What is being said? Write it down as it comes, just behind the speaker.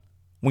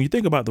When you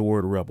think about the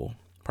word rebel,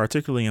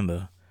 particularly in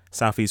the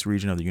southeast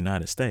region of the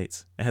United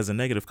States, it has a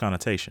negative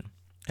connotation.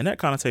 And that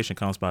connotation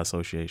comes by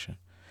association.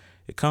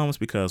 It comes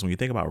because when you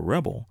think about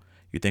rebel,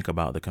 you think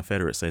about the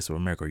Confederate States of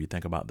America, or you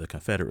think about the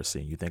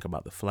Confederacy, you think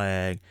about the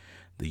flag,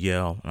 the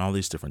yell, and all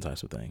these different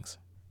types of things.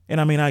 And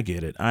I mean, I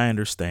get it. I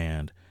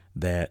understand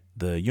that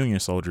the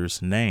Union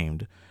soldiers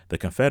named the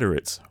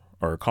Confederates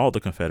or called the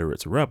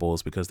Confederates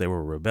rebels because they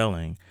were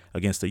rebelling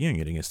against the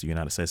Union, against the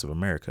United States of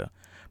America.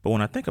 But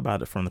when I think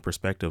about it from the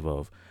perspective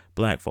of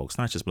black folks,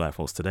 not just black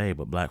folks today,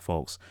 but black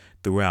folks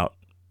throughout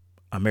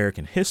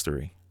American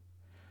history,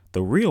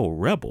 the real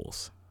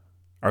rebels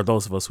are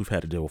those of us who've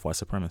had to deal with white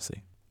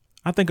supremacy.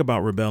 I think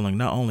about rebelling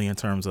not only in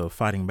terms of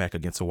fighting back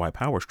against a white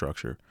power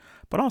structure,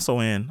 but also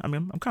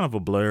I'm kind of a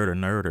blurred or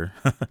nerd or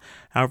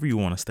however you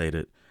want to state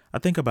it. I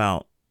think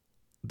about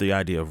the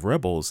idea of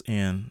rebels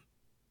in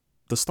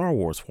the Star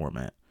Wars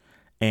format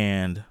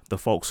and the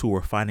folks who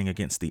were fighting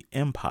against the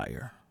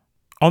Empire.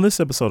 On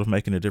this episode of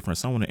Making a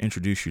Difference, I want to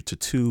introduce you to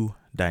two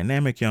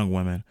dynamic young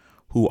women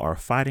who are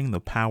fighting the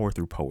power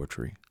through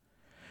poetry.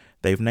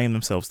 They've named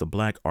themselves the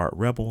Black Art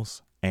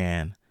Rebels,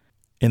 and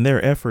in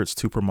their efforts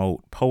to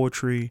promote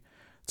poetry,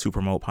 to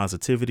promote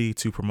positivity,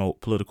 to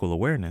promote political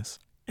awareness,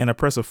 an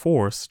oppressive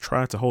force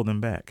tried to hold them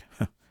back.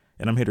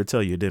 And I'm here to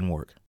tell you it didn't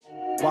work.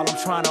 While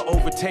I'm trying to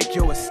overtake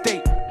your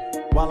estate,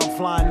 while I'm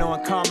flying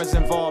knowing karma's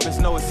involved, there's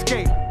no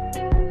escape.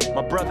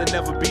 My brother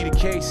never beat a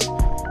case.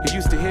 He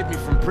used to hit me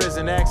from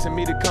prison, asking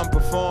me to come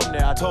perform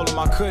there. I told him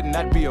I couldn't,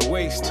 that'd be a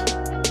waste.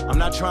 I'm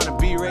not trying to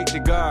berate the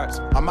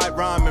guards. I might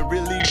rhyme and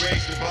really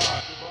raise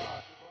the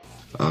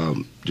bar.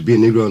 To be a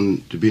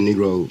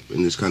Negro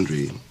in this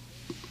country,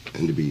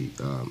 and to be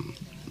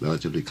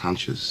relatively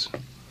conscious,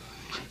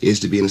 is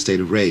to be in a state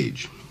of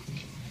rage.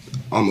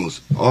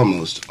 Almost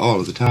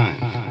all of the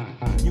time.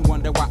 You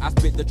wonder why I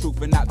spit the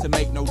truth and not to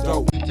make no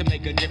dough. To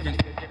make a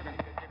difference.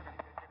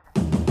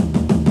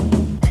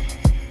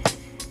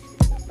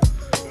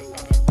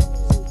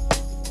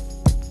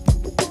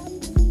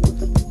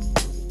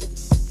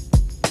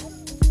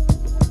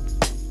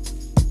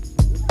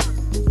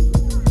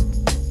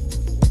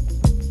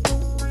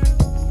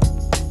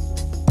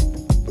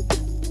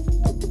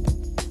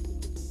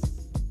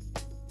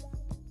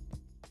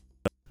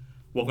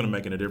 Welcome to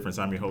Making a Difference.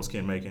 I'm your host,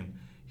 Ken Macon,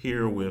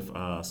 here with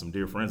some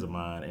dear friends of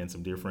mine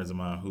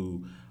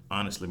who,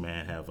 honestly,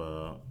 man, have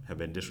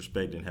been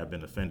disrespected and have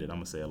been offended. I'm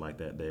going to say it like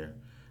that there.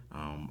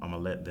 I'm going to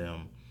let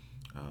them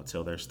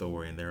tell their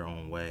story in their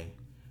own way.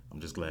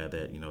 I'm just glad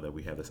that, that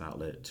we have this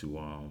outlet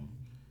to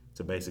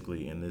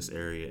basically in this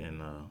area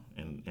in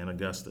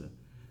Augusta.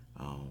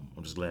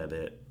 I'm just glad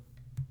that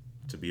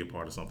to be a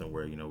part of something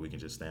where, we can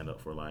just stand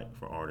up for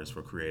artists,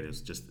 for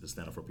creatives, just to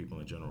stand up for people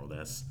in general.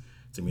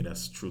 To me,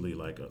 that's truly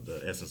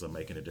the essence of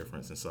making a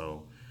difference. And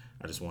so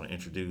I just want to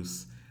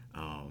introduce,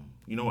 I'm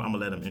going to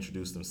let them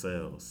introduce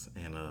themselves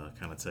and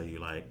kind of tell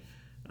you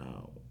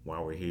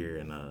why we're here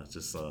and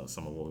just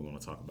some of what we want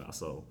to talk about.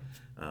 So,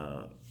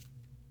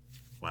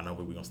 why not?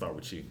 We're going to start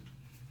with you.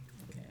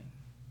 Okay.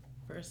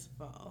 First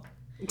of all,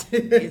 it's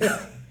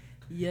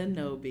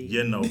Yanobi.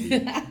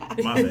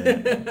 Yanobi. My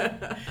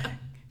bad.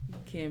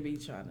 He be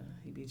trying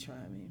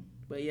me.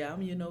 But yeah,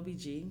 I'm Yanobi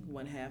G,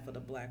 one half of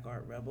the Black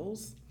Art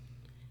Rebels.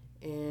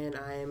 And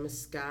I am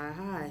Sky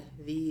High,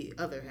 the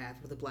other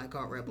half of the Black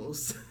Art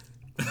Rebels.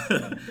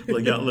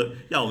 Look,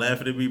 y'all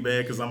laughing at me,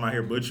 man, because I'm out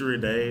here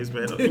butchering days,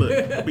 man.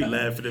 Look, I'll be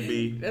laughing at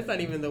me. That's not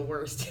even the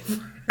worst.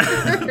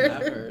 I've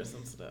heard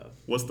some stuff.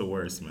 What's the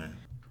worst, man?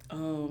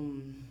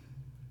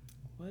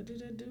 What did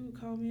that dude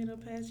call me an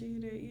Apache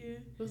that year?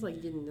 It was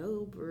like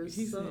Yanob or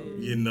He something.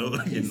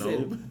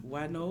 Yanob.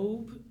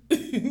 Winob.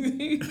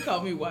 He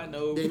called me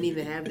Winob. Didn't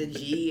even have the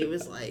G. It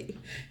was like...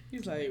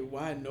 He's like,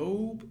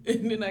 Winob.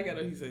 And then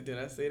he said, did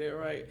I say that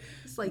right?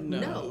 It's like,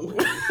 no.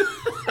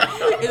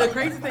 And the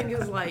crazy thing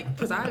is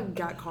because I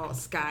got called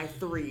Sky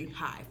 3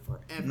 High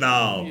forever.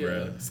 No, yeah.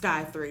 bro.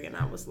 Sky 3, and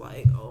I was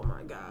like, oh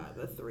my God,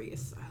 the 3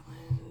 is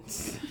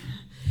silent.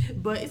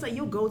 But it's like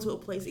you'll go to a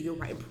place and you'll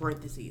write in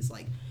parentheses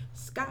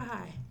Sky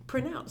High,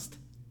 pronounced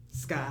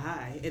Sky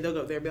High. And they'll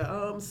go there and be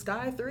like,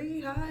 Sky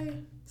 3 High,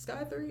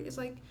 Sky 3. It's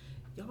like,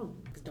 y'all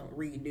don't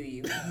read, do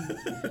you?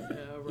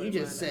 You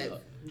just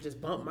just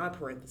bump my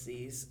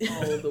parentheses.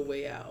 all the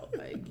way out.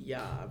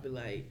 I'd be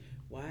like,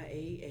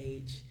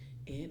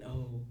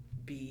 Yahnobe.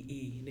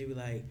 And they be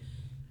like,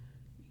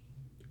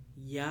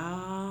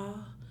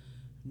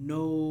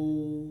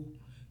 no.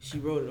 She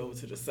wrote it over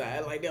to the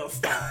side. They'll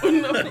stop.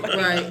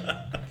 Right.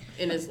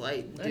 And it's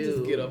like, dude. I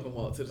just get up and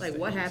walk to the stage.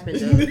 What happened?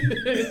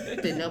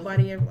 Did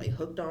nobody ever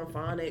hooked on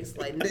phonics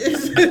like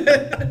this?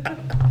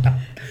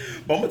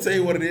 But I'm gonna tell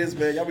you what it is,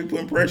 man. Y'all be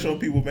putting pressure on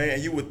people, man.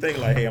 And you would think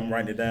hey, I'm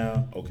writing it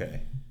down.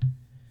 Okay.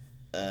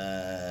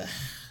 And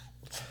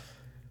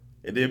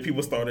then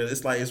people started.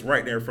 It's it's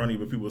right there in front of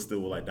you, but people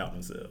still will doubt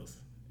themselves,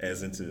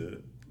 as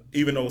into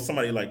even though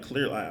somebody I'm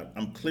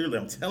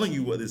telling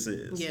you what this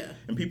is. Yeah.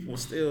 And people will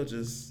still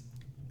just.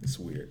 It's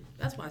weird.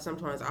 That's why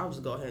sometimes I'll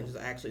just go ahead and just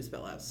actually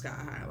spell out Sky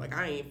High.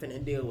 I ain't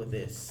finna deal with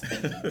this.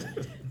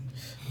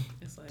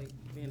 It's like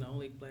being the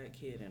only black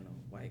kid in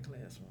a white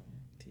classroom.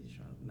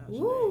 Teacher Charlotte.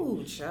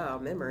 Ooh,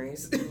 child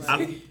memories.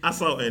 I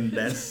saw, and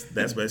that's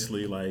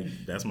basically like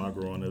that's my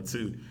growing up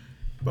too.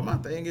 But my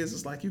thing is,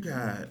 it's like you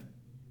got.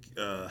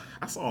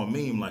 I saw a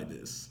meme like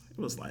this.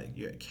 It was like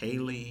you had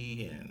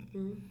Kaylee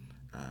and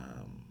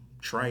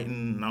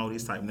Triton and all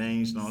these type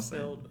names. You know what I'm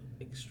saying? Spelled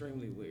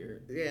extremely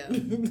weird. Yeah.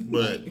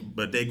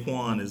 But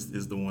Daquan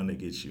is the one that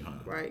gets you, huh?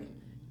 Right.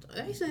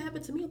 That used to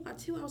happen to me a lot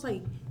too. I was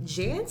like,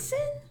 Jansen?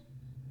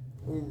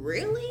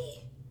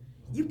 Really?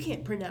 You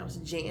can't pronounce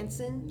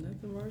Jansen?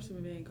 Nothing worse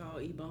than being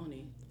called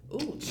Ebony.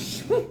 Ooh.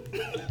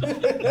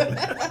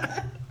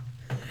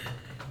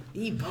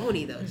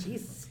 Ebony though,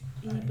 Jesus.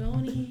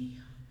 Ebony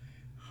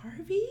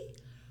Harvey?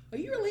 Are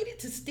you related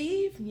to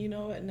Steve? You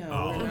know what?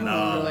 No, we're not no.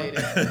 all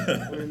related.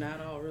 We're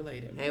not all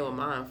related. Hey, well,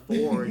 mine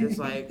Ford. It's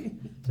like,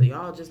 so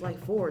y'all just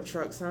like Ford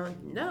trucks, huh?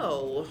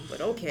 No,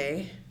 but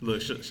okay.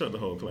 Look, shut the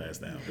whole class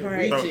down.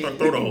 Right.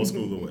 Throw the whole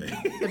school away.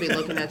 They'll be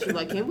looking at you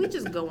like, can we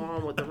just go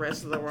on with the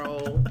rest of the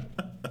role?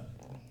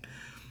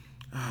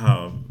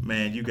 Oh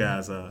man, you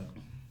guys,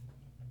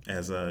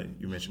 as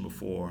you mentioned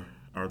before,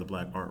 are the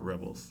Black Art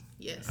Rebels.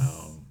 Yes.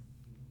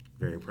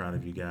 Very proud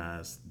of you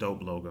guys.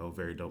 Dope logo,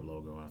 very dope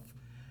logo.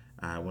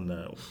 When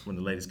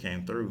the ladies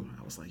came through,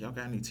 I was like, y'all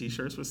got any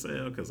T-shirts for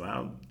sale? Because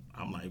I'm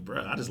like,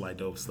 bro, I just like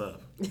dope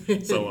stuff.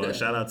 So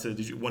shout out to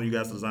one of you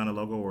guys design a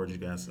logo, or did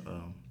you guys?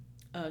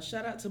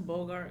 Shout out to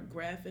Bogart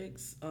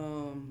Graphics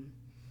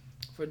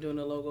for doing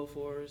the logo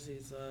for us.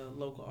 He's a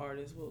local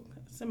artist, well,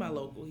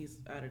 semi-local. He's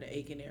out of the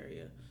Aiken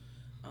area.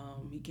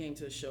 He came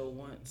to a show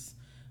once.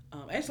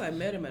 Actually, I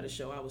met him at a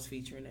show I was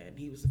featuring at, and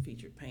he was a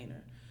featured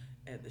painter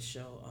at the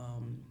show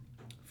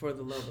for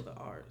the Love of the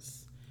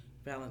Arts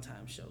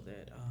Valentine's show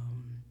that,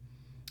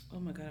 oh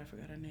my God, I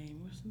forgot her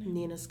name. What's her name?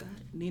 Nina Scott.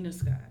 Nina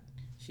Scott.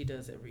 She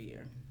does every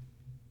year.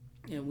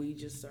 And we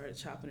just started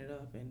chopping it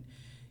up, and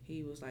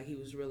he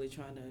was really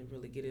trying to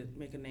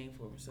make a name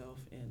for himself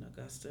in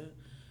Augusta,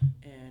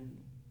 and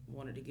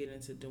wanted to get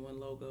into doing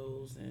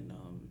logos and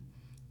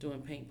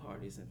doing paint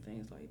parties and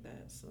things like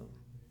that. So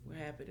we're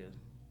happy to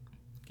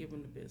give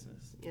him the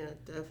business. Yeah,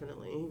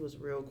 definitely. He was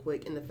real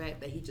quick, and the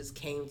fact that he just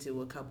came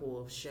to a couple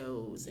of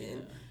shows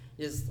and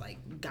just like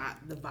got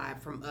the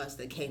vibe from us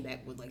that came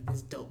back with like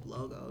this dope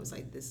logo. It's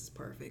like, this is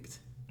perfect.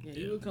 Yeah,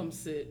 he would come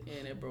sit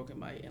in at Broken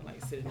Mike and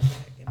like sit in the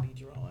back and be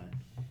drawing.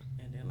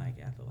 And then like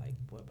after like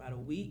about a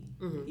week,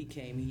 he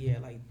came. He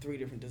had like 3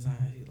 different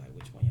designs. He's like,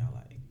 which one y'all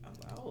like? I was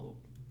like, oh,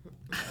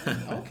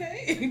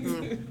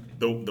 okay.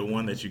 The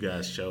one that you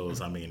guys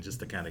chose, I mean, just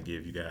to kind of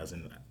give you guys,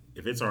 and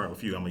if it's all right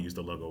with you, I'm gonna use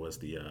the logo as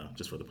the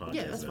just for the podcast.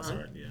 Yeah, that's fine. All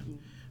right. Yeah.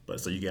 But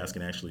so you guys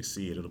can actually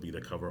see it. It'll be the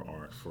cover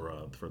art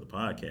for the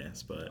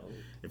podcast. But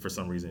if for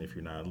some reason, if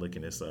you're not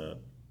looking, it's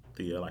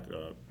like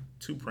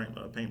 2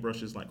 paint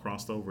brushes like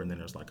crossed over, and then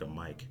there's like a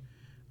mic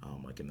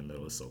like in the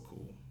middle. It's so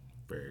cool.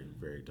 Very,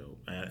 very dope.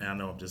 And I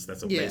know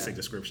that's a basic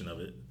description of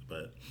it,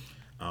 but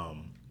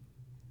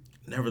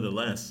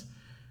nevertheless.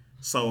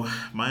 So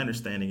my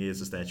understanding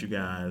is that you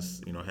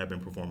guys, have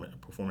been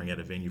performing at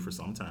a venue for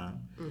some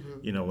time.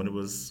 Mm-hmm. When it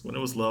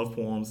was love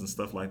poems and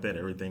stuff like that,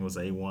 everything was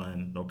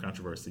A1, no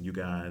controversy. You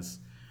guys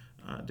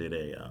did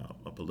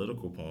a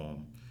political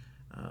poem.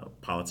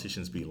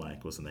 Politicians Be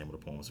Like was the name of the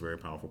poem. It's a very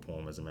powerful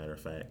poem, as a matter of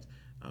fact.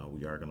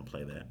 We are going to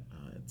play that.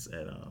 It's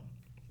at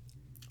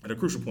a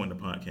crucial point in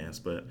the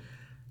podcast. But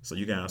so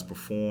you guys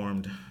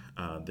performed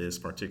this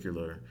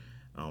particular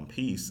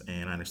piece,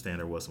 and I understand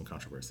there was some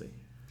controversy.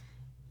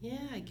 Yeah,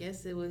 I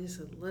guess it was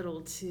a little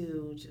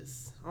too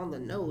just on the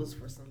nose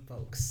for some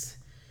folks.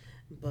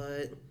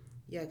 But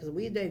yeah, because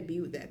we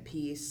debuted that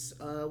piece,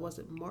 was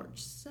it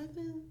March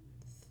 7th?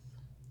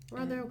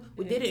 Rather,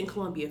 we did it in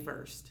Columbia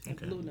first.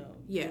 Okay. Blue Note.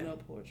 Yeah. Blue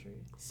Note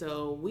Poetry.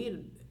 So we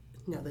had,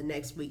 the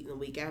next week and the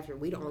week after,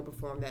 we'd only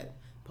performed that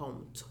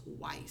poem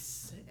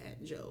twice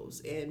at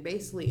Joe's. And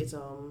basically it's,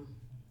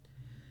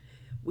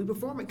 we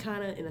perform it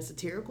kind of in a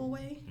satirical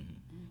way.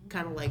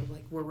 Kind of like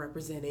we're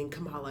representing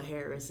Kamala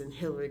Harris and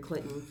Hillary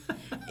Clinton,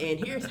 and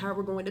here's how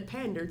we're going to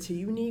pander to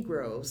you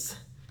Negroes.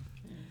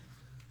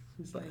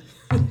 It's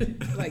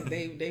like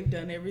they've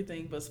done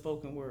everything but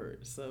spoken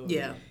word. So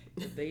yeah,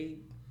 if they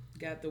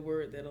got the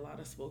word that a lot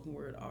of spoken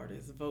word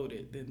artists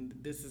voted, then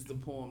this is the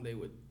poem they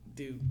would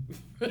do.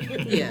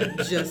 Yeah,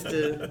 just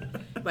to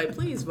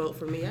please vote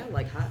for me. I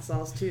like hot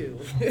sauce too.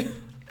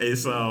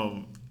 It's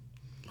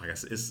like I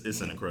said, it's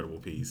an incredible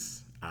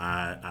piece.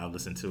 I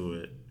listened to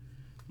it.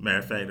 Matter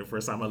of fact, the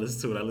first time I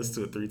listened to it, I listened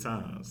to it 3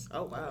 times.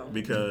 Oh, wow.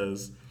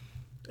 Because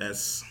and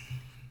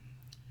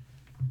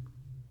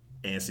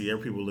see,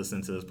 every people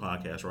listening to this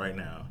podcast right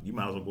now, you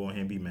might as well go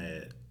ahead and be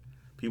mad.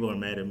 People are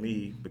mad at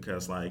me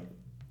because, like,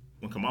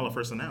 when Kamala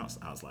first announced,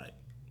 I was like,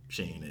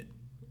 she ain't it.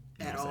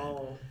 At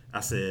all. I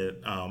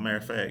said, matter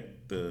of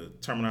fact, the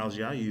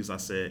terminology I use, I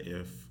said,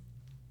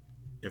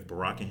 if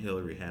Barack and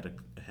Hillary had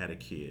a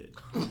kid.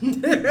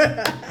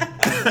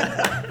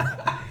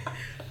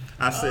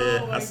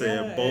 I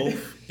said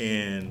both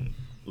in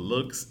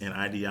looks and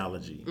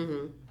ideology.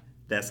 Mm-hmm.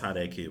 That's how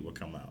that kid would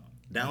come out.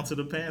 Down to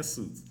the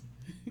pantsuits.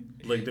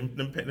 Like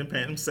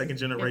them second If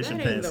generation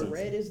that ain't the pantsuits.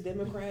 reddest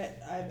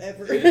Democrat I've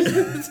ever.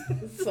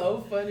 It's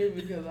so funny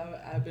because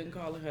I've been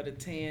calling her the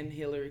tan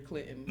Hillary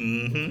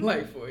Clinton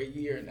like for a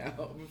year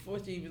now, before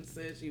she even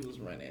said she was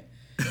running.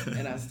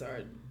 And I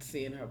started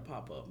seeing her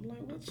pop up. I'm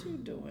like, what you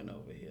doing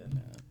over here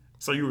now?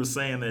 So you were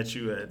saying that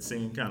you had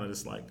seen kind of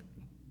this like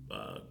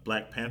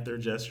Black Panther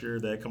gesture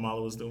that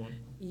Kamala was doing?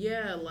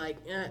 Yeah, like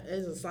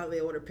it's a slightly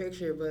older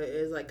picture, but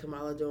it's like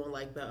Kamala doing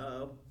like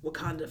the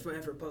Wakanda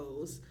Forever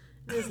pose.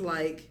 It's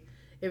like,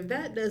 if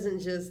that doesn't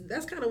just,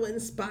 that's kind of what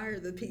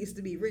inspired the piece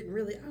to be written,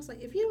 really. I was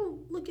like, if you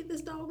don't look at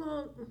this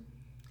doggone,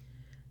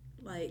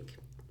 like,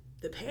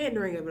 the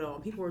pandering of it all,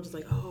 people were just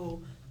like,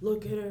 oh,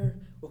 look at her,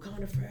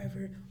 Wakanda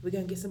Forever, we're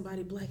gonna get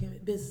somebody black in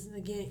business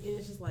again. And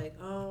it's just like,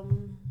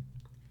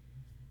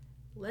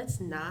 let's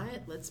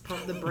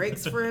pump the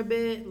brakes for a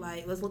bit.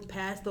 Like, let's look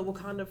past the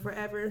Wakanda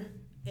Forever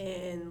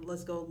and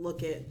let's go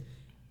look at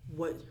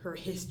what her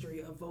history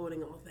of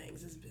voting on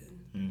things has been.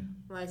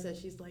 Like I said,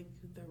 she's like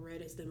the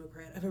reddest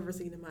Democrat I've ever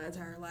seen in my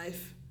entire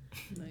life.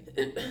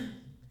 Like,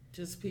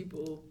 just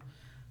people,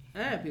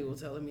 I had people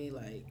telling me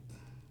like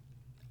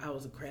I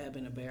was a crab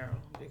in a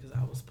barrel because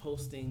I was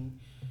posting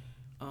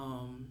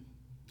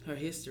her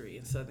history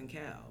in Southern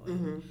Cal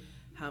and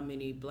how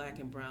many black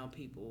and brown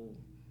people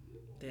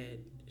that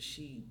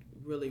she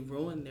really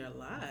ruined their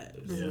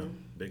lives. Yeah,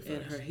 big facts.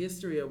 And her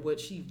history of what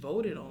she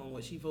voted on,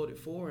 what she voted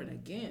for and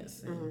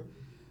against. And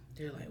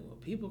they're like, well,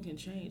 people can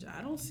change.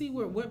 I don't see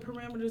what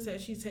parameters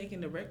that she's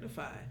taken to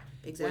rectify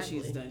what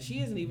she's done. She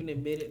hasn't even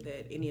admitted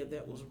that any of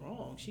that was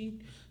wrong. She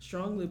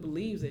strongly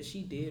believes that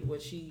she did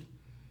what she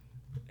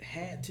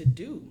had to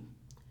do.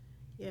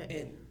 Yeah,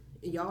 and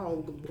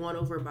y'all won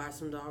over by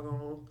some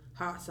doggone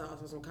hot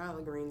sauce or some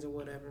collard greens or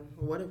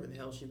whatever the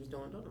hell she was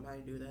doing. Don't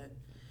nobody do that.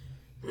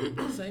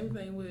 Same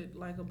thing with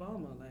like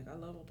Obama. Like, I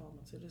love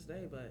Obama to this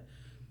day, but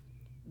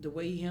the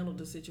way he handled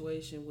the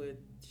situation with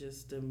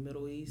just the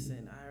Middle East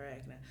and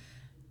Iraq,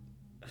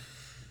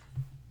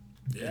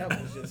 that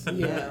was just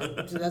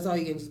So that's all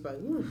you can just like,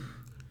 oof.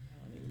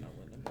 I don't even know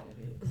what the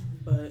minute is.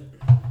 But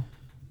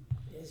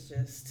it's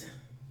just.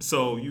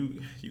 So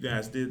you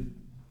guys did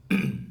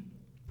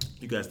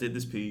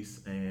this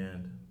piece,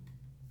 and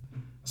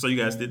so you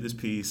guys did this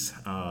piece.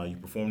 You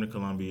performed in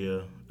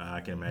Columbia. I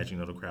can imagine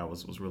the crowd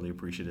was really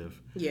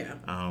appreciative. Yeah.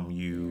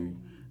 You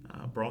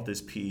brought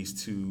this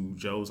piece to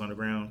Joe's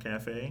Underground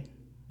Cafe.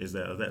 Is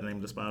that the name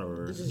of the spot,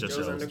 or is it just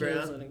Joe's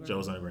Underground?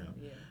 Joe's Underground.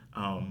 Yeah.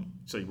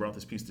 So you brought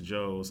this piece to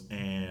Joe's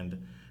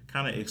and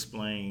kind of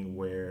explain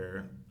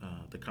where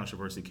the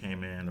controversy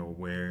came in, or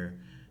where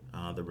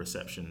the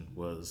reception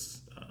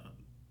was,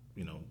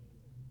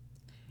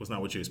 was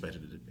not what you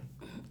expected it to be.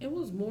 It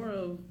was more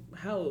of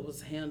how it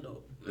was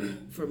handled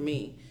for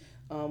me.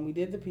 We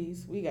did the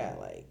piece. We got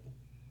like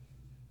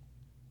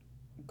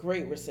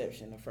great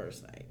reception the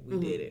first night. We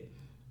did it.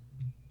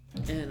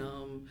 And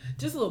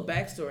just a little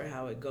backstory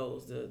how it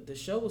goes. The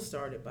show was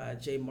started by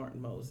J.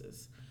 Martin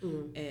Moses,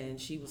 and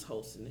she was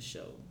hosting the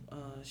show.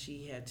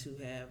 She had to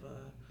have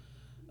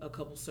a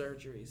couple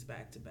surgeries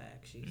back to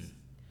back. She's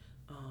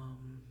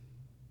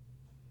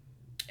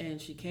and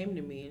she came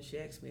to me and she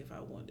asked me if I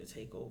wanted to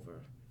take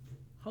over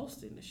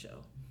hosting the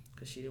show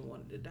because she didn't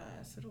want it to die.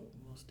 I said, oh,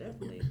 most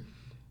definitely.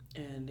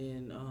 And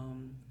then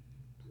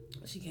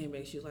she came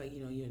back. She was like,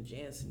 you and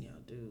Jansen, y'all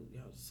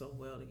so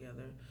well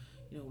together.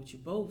 Would you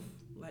both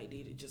like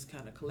need to just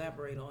kind of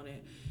collaborate on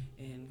it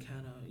and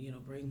kind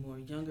of, bring more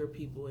younger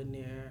people in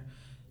there.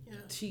 Yeah.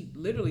 She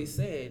literally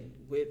said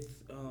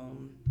with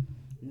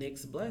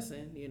Nick's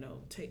blessing,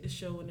 take the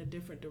show in a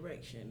different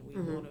direction.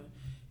 We want to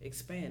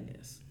expand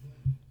this.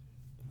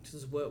 This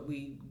is what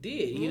we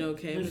did,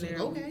 came in there.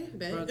 Okay,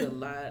 brought a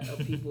lot of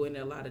people in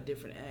there, a lot of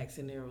different acts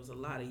in there. Was a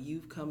lot of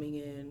youth coming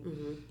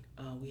in.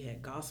 We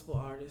had gospel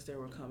artists that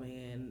were coming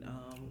in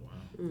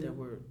that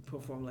were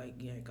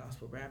performing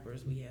gospel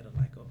rappers. We had a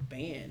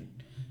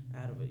band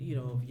out of it,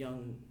 of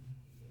young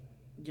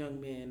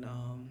men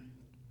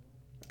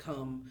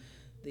come,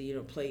 they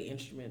play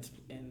instruments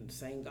and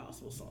sing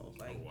gospel songs,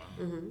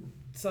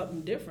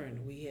 something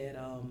different. We had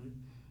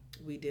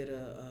we did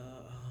a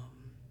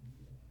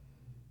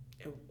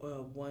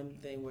one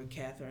thing where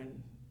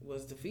Catherine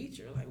was the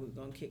feature. Like, we're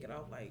gonna kick it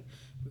off. Like,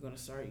 we're gonna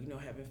start,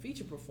 having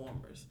feature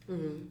performers,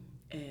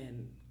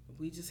 and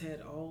we just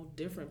had all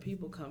different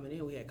people coming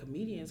in. We had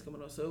comedians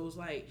coming on, so it was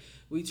like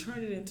we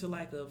turned it into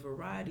like a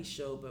variety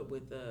show, but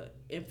with the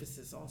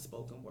emphasis on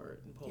spoken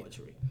word and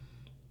poetry.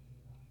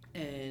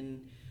 Yeah.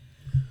 And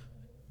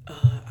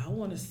I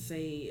want to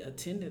say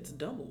attendance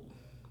doubled.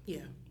 Yeah.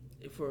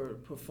 For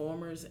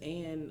performers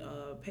and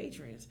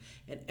patrons,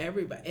 and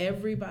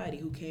everybody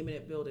who came in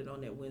that building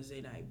on that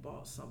Wednesday night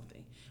bought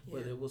something,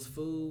 whether it was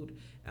food,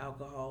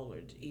 alcohol,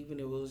 or even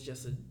if it was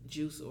just a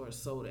juice or a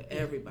soda.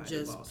 Everybody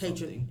just bought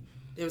something.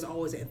 There was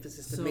always an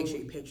emphasis to make sure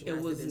you patronize.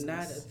 It was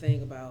not a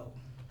thing about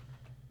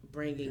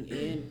bringing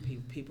in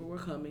people. People were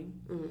coming.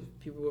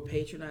 People were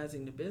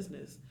patronizing the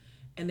business,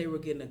 and they were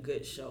getting a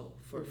good show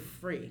for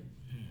free.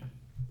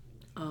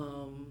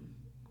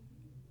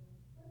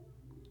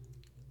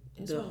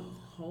 The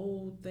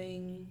whole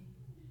thing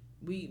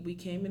we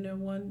came in there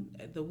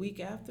the week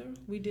after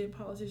we did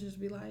Politicians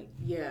Be Like.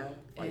 Yeah.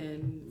 Like,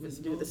 And let's Ms.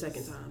 do it the Moses,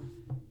 second time.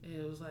 And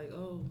it was like,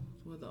 oh,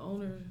 well, the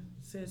owner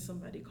said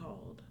somebody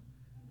called,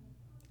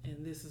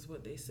 and this is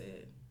what they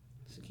said.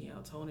 So can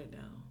y'all tone it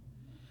down?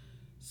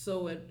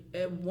 So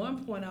at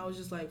one point, I was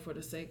just like, for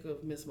the sake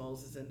of Miss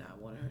Moses and not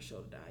wanting her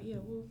show to die,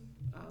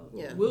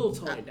 we'll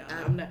tone it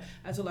down.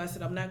 I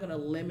said I'm not going to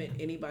limit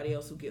anybody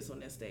else who gets on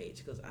that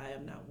stage, because I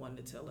am not one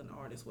to tell an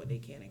artist what they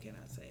can and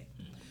cannot say.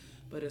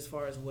 But as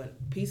far as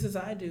what pieces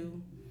I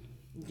do,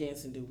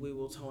 Jansen do, we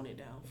will tone it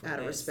down. Out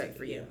of respect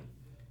for you.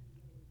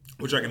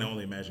 Which I can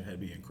only imagine had to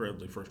be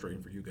incredibly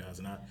frustrating for you guys,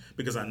 and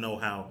because I know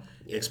how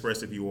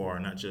expressive you are,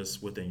 not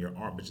just within your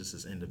art, but just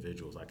as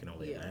individuals. I can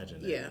only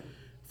imagine that. Yeah.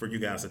 For you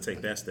guys to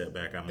take that step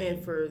back, I mean,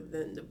 and for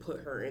them to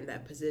put her in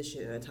that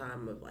position at a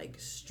time of like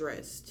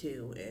stress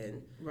too,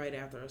 and right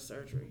after her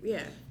surgery.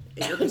 Yeah,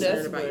 and you're concerned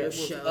That's about what your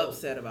was show.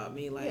 Upset about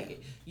me,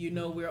 like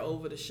we're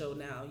over the show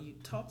now. You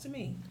talk to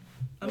me.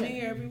 I'm in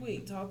here every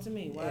week. Talk to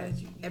me. Why did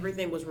you?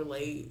 Everything was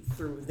relayed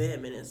through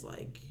them, and it's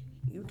like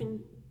you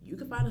can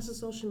find us on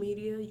social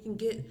media. You can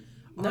get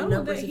our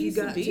numbers if you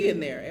got to be in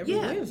there every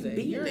Wednesday.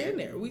 You're in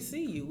there. We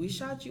see you. We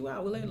shout you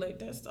out. We're like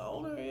that's the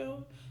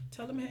owner.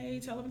 Tell him hey.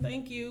 Tell him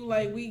thank you.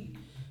 Like we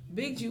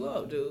bigged you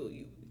up,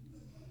 dude.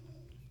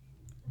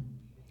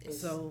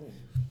 So,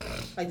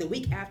 like the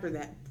week after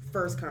that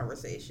first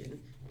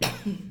conversation,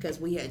 because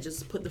we had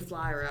just put the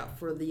flyer out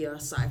for the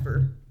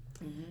cipher.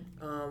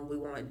 Mm-hmm. We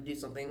wanted to do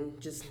something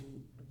just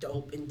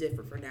dope and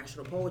different for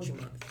National Poetry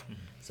Month.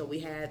 So we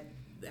had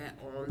that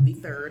on the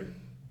 3rd.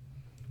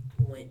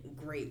 Went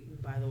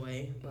great, by the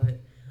way. But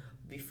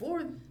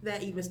before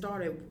that even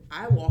started,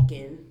 I walk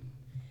in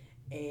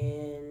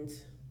and,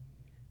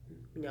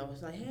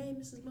 it's like, hey,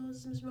 Mrs.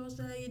 Moses,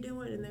 how you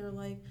doing? And they were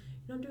like,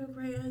 I'm doing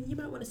great. You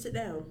might want to sit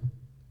down.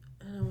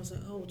 And I was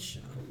like, oh,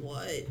 child,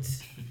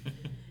 what?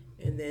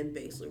 And then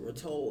basically we're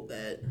told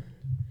that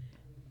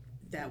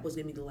was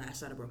going to be the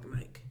last night of Broken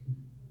Mic.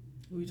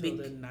 We told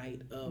the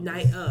night of.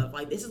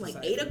 Like, this is like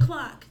 8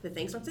 o'clock. The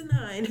thing starts at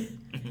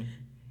 9.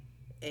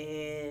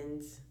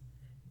 And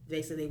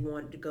they said they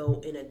wanted to go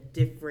in a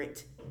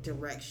different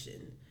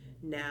direction.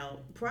 Now,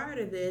 prior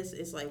to this,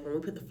 it's like when we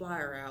put the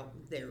flyer out,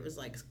 there was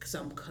like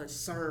some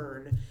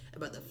concern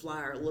about the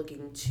flyer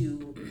looking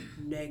too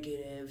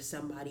negative.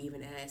 Somebody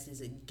even asked,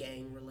 is it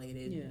gang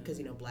related? Because,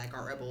 Black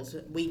Art Rebels,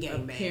 we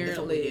gang bang. That's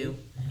what we do.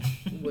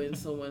 When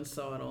someone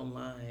saw it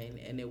online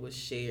and it was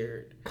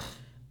shared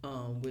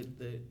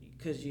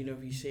because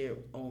if you share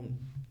it on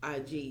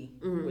IG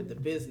with the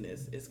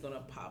business, it's going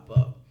to pop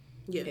up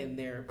in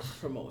their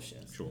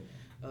promotions. Sure.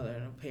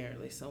 And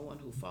apparently someone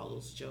who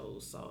follows Joe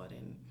saw it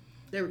and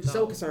they were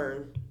so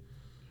concerned.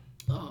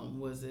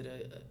 Was it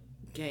a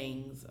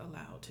gangs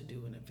allowed to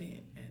do an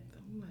event at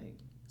them?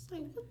 It's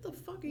like, what the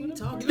fuck are you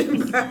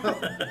talking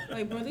about?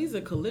 Like, bro, these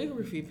are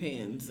calligraphy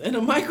pens and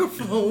a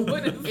microphone.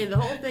 What is And the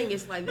whole thing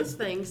is like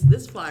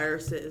this flyer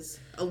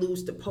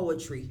alludes to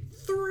poetry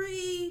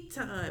 3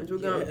 times.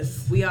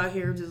 We out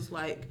here just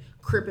like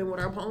cripping with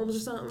our poems or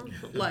something.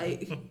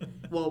 Like,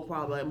 well,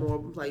 probably more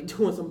like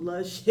doing some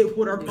blood shit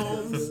with our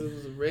poems. It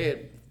was a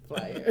red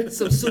flyer.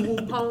 Some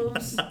Suwu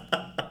poems.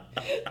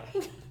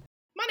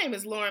 My name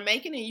is Lauren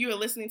Macon, and you are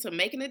listening to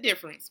Making a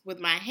Difference with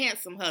my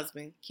handsome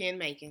husband, Ken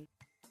Macon.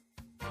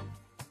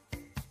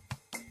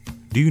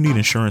 Do you need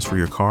insurance for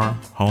your car,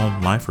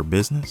 home, life, or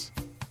business?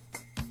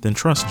 Then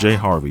trust Jay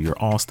Harvey, your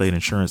Allstate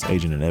insurance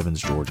agent in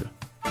Evans, Georgia.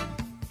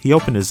 He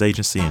opened his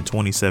agency in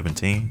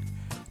 2017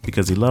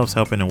 because he loves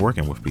helping and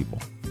working with people.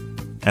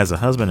 As a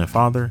husband and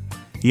father,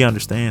 he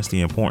understands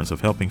the importance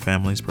of helping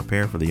families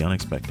prepare for the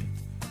unexpected.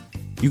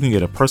 You can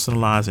get a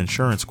personalized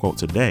insurance quote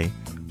today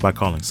by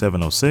calling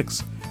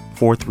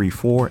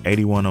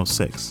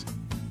 706-434-8106.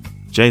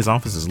 Jay's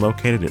office is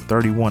located at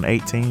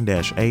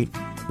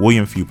 3118-8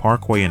 William Few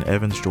Parkway in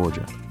Evans,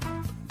 Georgia.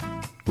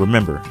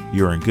 Remember,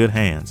 you're in good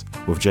hands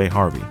with Jay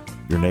Harvey,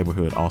 your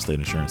neighborhood Allstate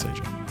insurance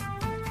agent.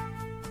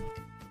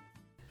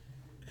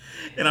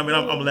 And I mean,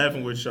 I'm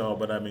laughing with y'all,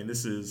 but I mean,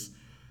 this is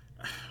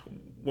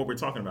what we're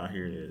talking about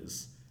here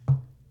is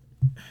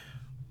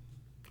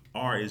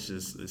art is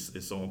just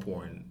is so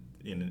important.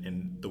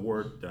 And the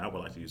word that I would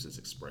like to use is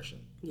expression.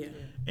 Yeah.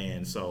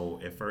 And so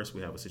at first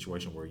we have a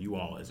situation where you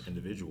all as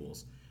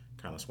individuals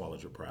kind of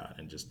swallowed your pride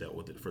and just dealt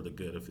with it for the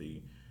good of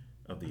the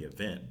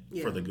event,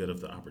 for the good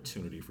of the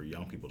opportunity for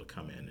young people to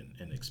come in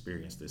and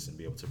experience this and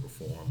be able to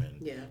perform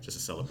and just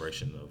a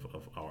celebration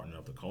of art and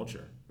of the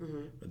culture.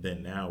 Mm-hmm. But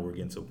then now we're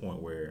getting to a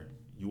point where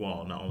you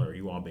all, not only are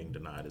you all being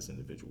denied as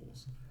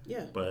individuals,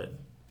 but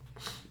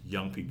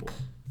young people,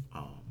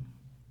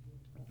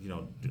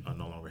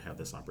 no longer have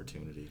this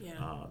opportunity.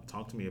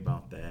 Talk to me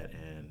about that,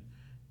 and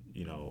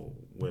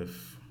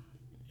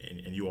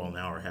and you all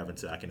now are having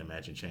to, I can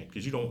imagine, change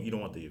because you don't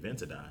want the event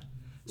to die.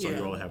 So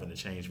you're all having to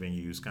change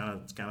venues. Kind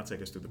of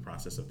take us through the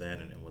process of that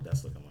and what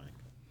that's looking like.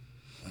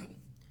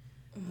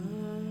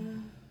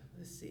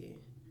 Let's see.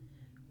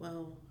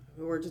 Well,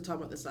 we were just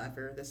talking about the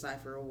cipher. The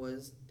cipher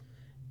was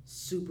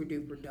super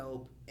duper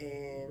dope,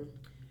 and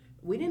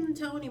we didn't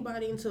tell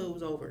anybody until it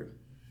was over.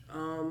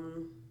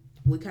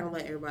 we kind of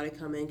let everybody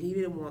come in because you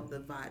didn't want the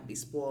vibe to be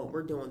spoiled.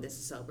 We're doing this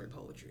to celebrate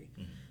poetry.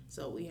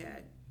 So we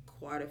had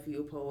quite a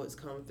few poets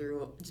come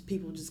through. Just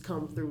people just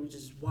come through,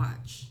 just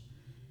watch.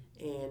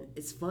 And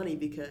it's funny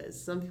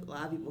because a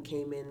lot of people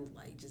came in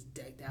like just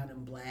decked out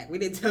in black. We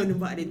didn't tell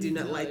nobody to do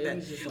nothing like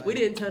that. We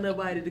didn't tell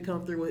nobody to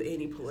come through with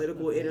any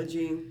political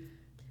energy.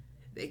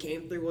 They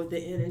came through with the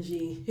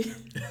energy.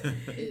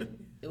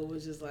 It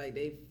was just like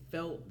they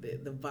felt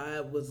that the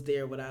vibe was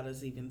there without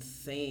us even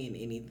saying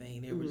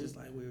anything. They were just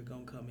like, we were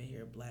going to come in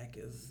here black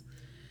as...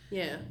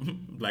 Yeah.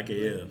 Black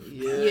AF.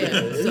 Yeah.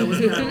 So it was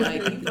kind of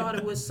like, you thought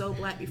it was so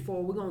black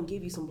before. We're going to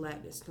give you some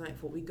blackness tonight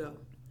before we go.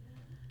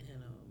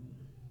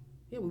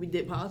 Yeah, we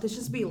did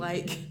politicians be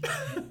like.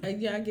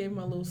 Yeah, I gave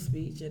my little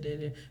speech. I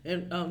did it.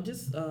 And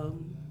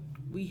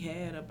we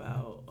had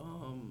about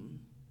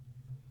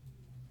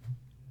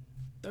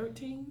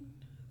 13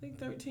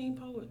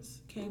 poets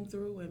came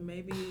through, and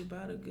maybe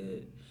about a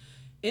good,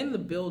 in the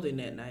building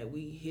that night,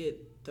 we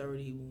hit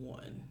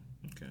 31.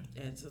 Okay.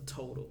 As a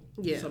total.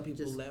 Yeah. Some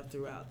people left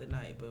throughout the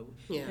night, but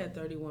we Yeah. had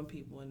 31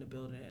 people in the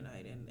building that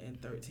night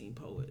and 13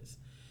 poets,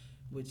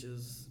 which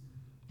is,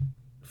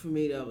 for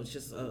me, that was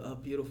just a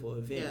beautiful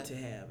event to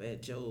have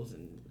at Joe's,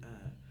 and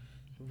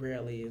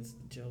rarely is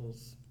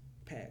Joe's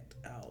packed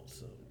out,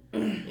 so.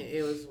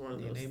 It was one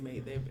of those. They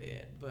made their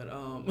bed, but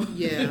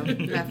yeah,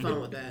 have fun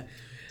with that.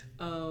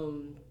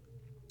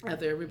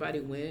 After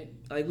everybody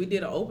went, like we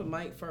did an open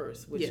mic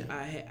first, which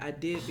I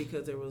did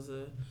because there was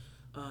a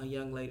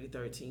young lady,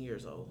 13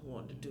 years old, who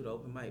wanted to do the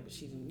open mic, but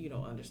she didn't,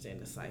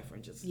 understand the cipher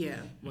and just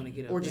want to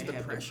get up or there just and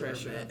have the pressure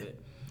of it.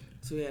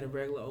 So we had a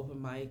regular open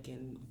mic,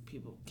 and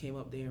people came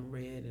up there and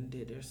read and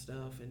did their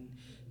stuff, and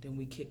then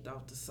we kicked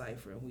off the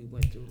cipher, and we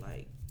went through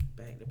like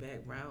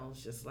back-to-back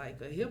rounds, just like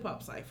a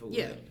hip-hop cipher would.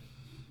 Yeah.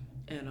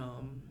 And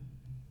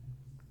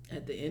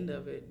at the end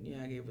of it,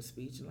 I gave a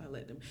speech, and I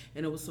let them,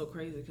 and it was so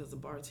crazy because the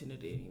bartender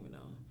didn't even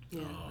know.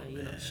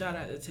 Yeah. Shout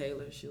out to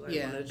Taylor. She one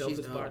of the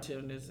dopest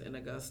bartenders in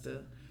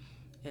Augusta,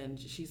 and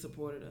she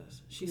supported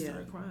us. She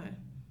started crying.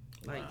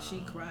 Like, she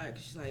cried.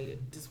 She's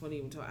like, this wasn't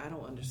even talk. I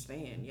don't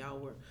understand.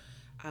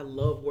 I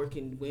love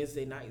working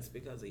Wednesday nights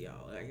because of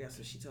y'all. I guess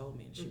what she told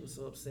me, and she was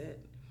so upset.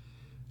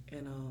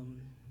 And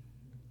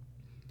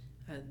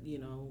I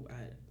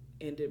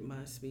ended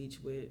my speech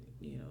with,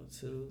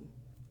 to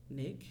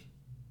Nick,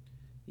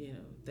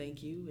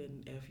 thank you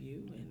and F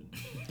you. And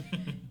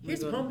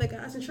here's a poem that got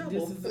us in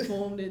trouble. This is the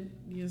poem that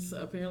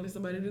apparently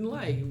somebody didn't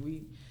like.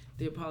 We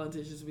did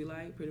Politicians Be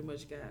Like, pretty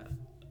much got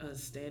a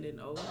standing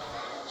O.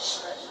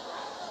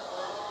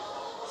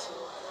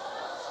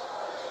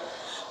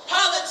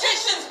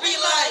 Politicians be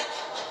like,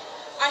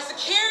 I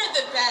secured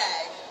the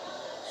bag.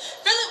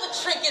 Fill it with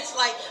trinkets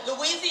like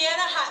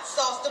Louisiana hot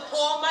sauce to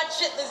pour on my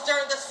chitlins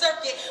during the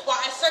circuit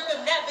while I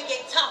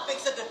circumnavigate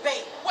topics of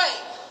debate. Wait,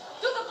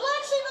 do the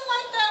blacks even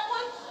like that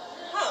one?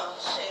 Huh,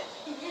 shit.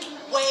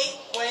 Wait.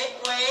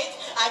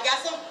 I got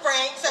some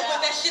Franks. I put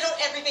that shit on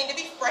everything to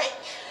be frank.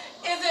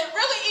 Is it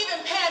really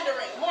even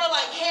pandering? More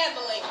like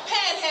handling,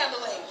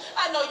 panhandling.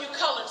 I know you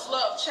colors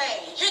love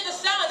change. Hear the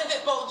sound of it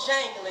both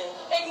jangling.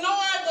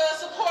 Ignore the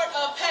support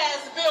of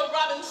past Bill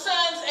Robbins'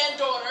 sons and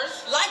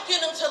daughters.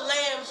 Liken them to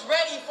lambs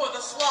ready for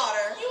the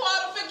slaughter. You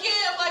ought to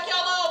forgive like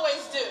y'all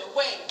always do.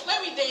 Wait,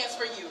 let me dance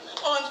for you.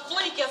 On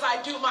fleek as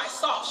I do my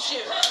soft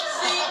shoe.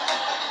 See,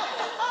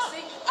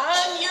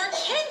 I'm your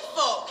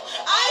kinfolk.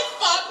 I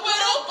fuck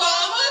with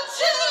Obama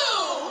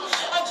too.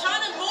 I'm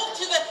trying to move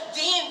to the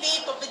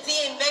DMV, but the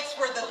DMX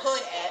where the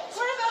hood at.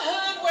 Where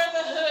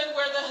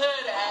the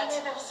hood at? Oh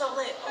man, that was so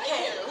lit.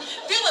 Okay,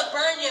 feel it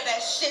burn you, that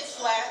shit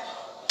slap.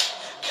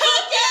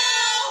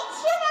 Cookouts!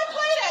 Where my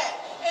plate at?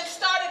 It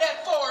started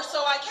at 4,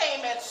 so I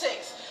came at 6.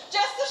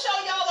 Just to show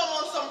y'all I'm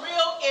on some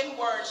real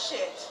N-word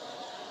shit.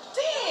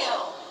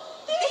 Damn,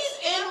 these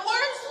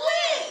N-words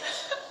lit.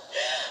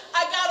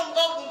 I got them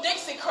voting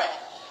Dixiecrat.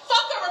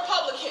 Fuck a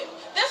Republican.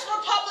 This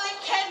republic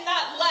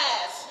cannot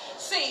last.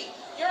 See,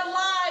 your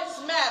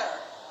lives matter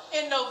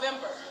in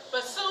November,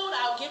 but soon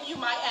I'll give you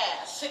my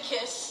ass to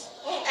kiss.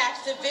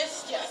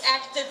 Activists,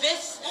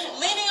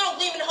 leaning on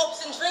gleaming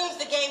hopes and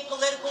dreams to gain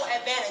political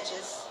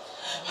advantages.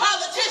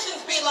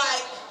 Politicians be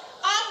like,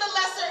 I'm the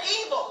lesser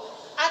evil.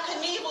 I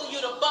Knievel you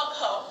to buck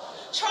hoe.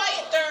 Try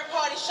it, third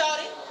party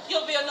shawty.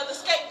 You'll be another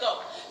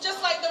scapegoat.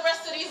 Just like the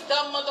rest of these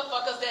dumb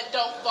motherfuckers that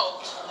don't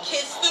vote.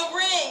 Kiss the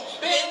ring,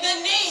 bend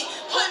the knee,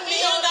 put me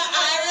on the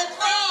Iron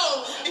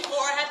Throne.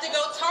 Before I have to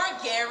go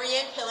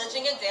Targaryen,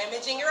 pillaging and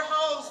damaging your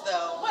homes,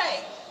 though.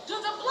 Wait, do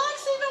the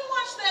blacks even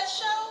watch that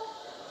show?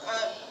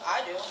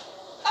 I do.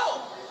 Oh,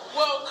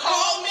 well,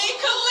 call me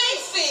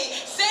Khaleesi,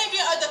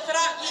 savior of the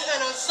Thraki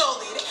and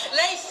Unsullied.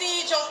 Lay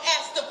siege on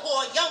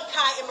Astapor,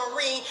 Yunkai, and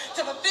Marine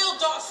to fulfill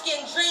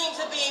dark-skinned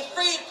dreams of being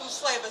freed from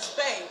Slaver's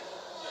Bay.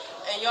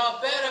 And y'all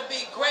better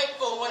be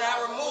grateful when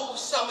I remove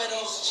some of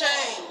these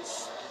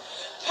chains.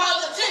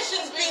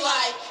 Politicians be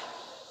like,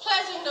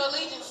 pledging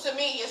allegiance to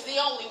me is the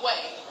only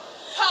way.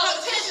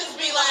 Politicians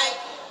be like,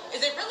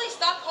 is it really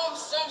Stockholm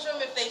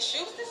Syndrome if they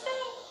choose to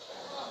stay?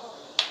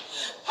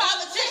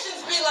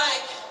 Politicians be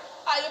like,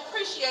 I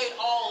appreciate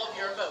all of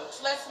your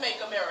votes. Let's make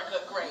America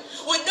great.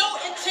 With no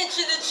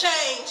intention to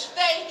change.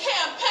 They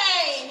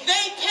campaign.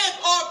 They pimp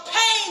our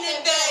pain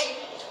and they.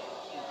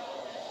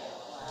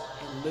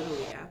 And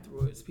literally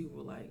afterwards, people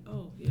were like,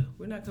 "Oh yeah,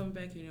 we're not coming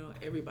back." You know,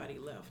 everybody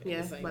left. Yeah,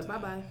 at the same like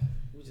time. bye-bye.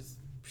 We just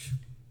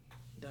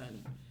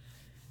done.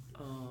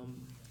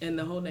 And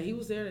the whole night he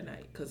was there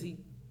tonight because he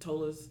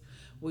told us.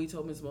 Well, he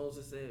told Ms.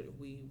 Moses that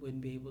we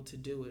wouldn't be able to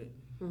do it,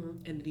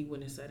 and then he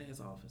went and sat in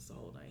his office the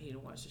whole night. He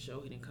didn't watch the show.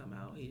 He didn't come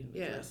out. He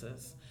didn't address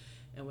us.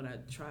 And when I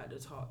tried to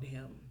talk to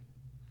him,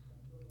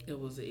 it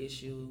was an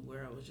issue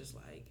where I was just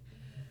like,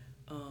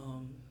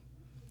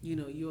 you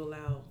know, you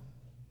allow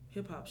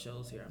hip hop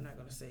shows here. I'm not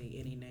gonna say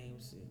any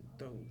names and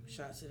throw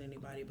shots at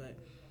anybody, but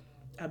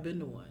I've been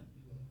to one.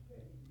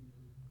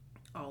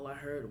 All I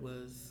heard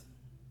was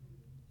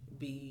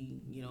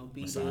be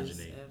Misogyny.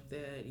 this, F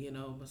that, you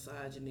know,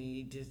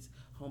 misogyny, just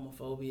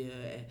homophobia,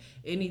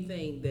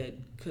 anything that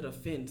could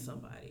offend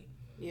somebody.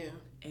 Yeah.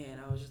 And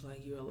I was just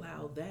like, you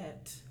allow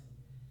that,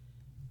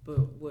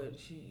 but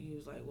he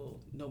was like,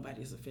 well,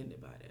 nobody's offended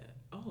by that.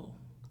 Oh.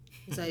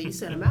 So you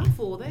said a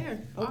mouthful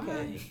there.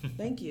 Okay, Right.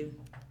 thank you.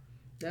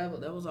 That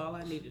was all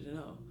I needed to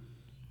know.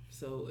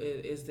 So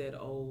it's that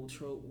old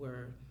trope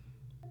where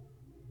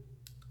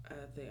I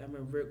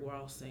remember Rick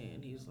Ross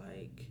saying, he was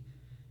like,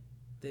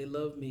 they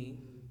love me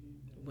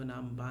when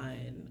I'm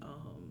buying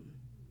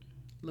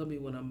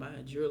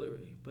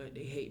jewelry, but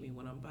they hate me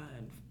when I'm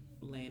buying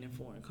land in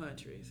foreign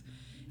countries.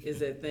 It's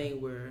that thing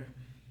where,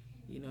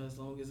 you know, as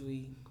long as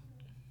we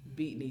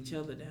beating each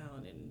other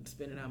down and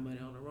spending our money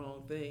on the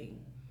wrong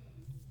thing,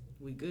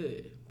 we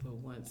good. But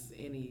once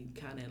any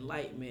kind of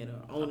enlightenment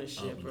or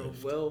ownership or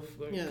wealth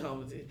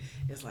comes in,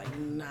 it's like,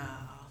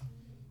 nah.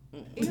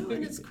 You know,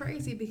 and it's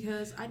crazy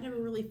because I never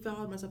really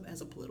found myself as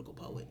a political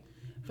poet.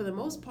 For the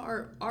most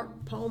part, our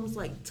poems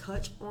like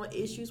touch on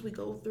issues we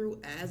go through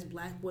as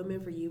Black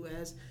women, for you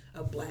as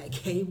a Black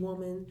gay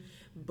woman.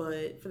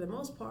 But for the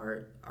most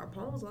part, our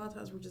poems a lot of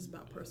times were just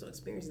about personal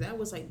experience. That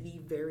was like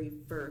the very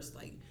first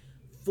like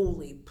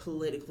fully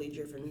politically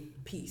driven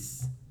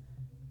piece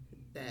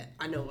that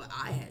I know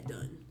I had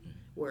done,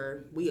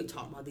 where we had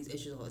talked about these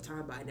issues all the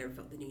time, but I never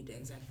felt the need to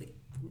exactly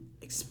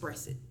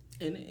express it.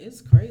 And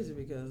it's crazy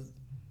because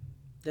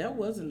that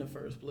wasn't the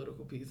first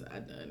political piece I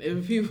done.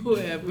 If people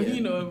have,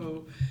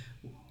 listened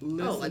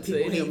like to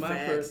People any of Hate my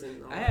Facts first,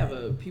 and all I have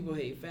a People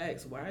Hate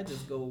Facts where I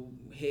just go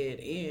head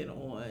in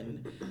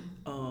on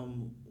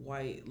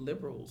white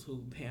liberals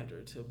who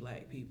pander to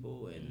Black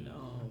people and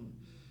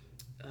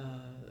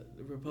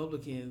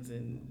Republicans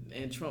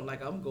and Trump.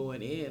 Like, I'm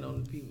going in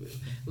on the people.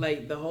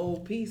 Like, the whole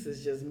piece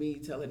is just me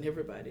telling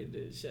everybody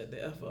to shut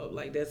the F up.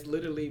 Like, that's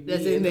literally me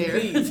That's in the there.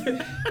 piece.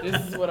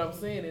 This is what I'm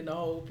saying in the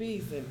whole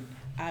piece. And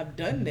I've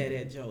done that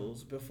at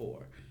Joe's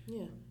before.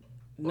 Yeah.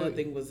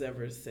 Nothing was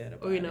ever said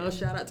about it.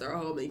 Shout out to our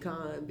homie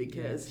Khan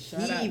because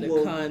Shout out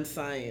to Con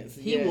Science.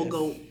 He will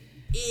go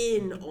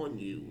in on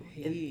you.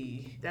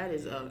 He, that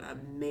is an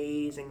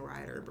amazing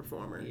writer and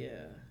performer.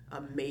 yeah.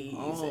 Amazing.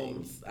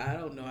 Alms. I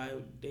don't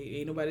know.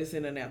 Ain't nobody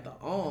sending after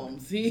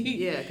alms.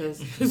 Yeah,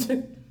 because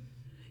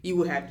you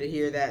would have to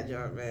hear that,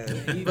 John,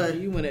 man. But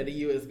you went at the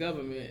U.S.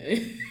 government.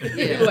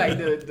 Yeah. Like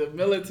the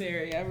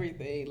military,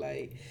 everything.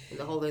 Like, and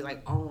the whole thing,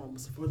 like,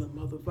 alms for the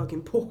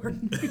motherfucking poor.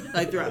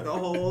 Like, throughout the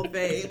whole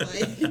thing.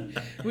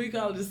 Like, we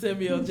call it the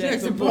Samuel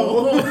Jackson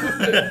poem.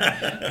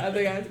 I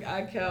think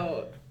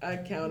I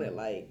counted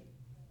like,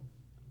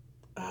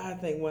 I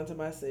think one time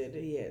I said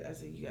that I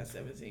said, you got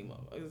 17 more.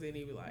 And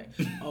he was like,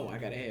 oh, I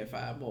gotta add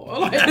 5 more.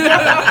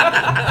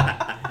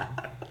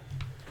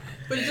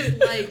 but it's just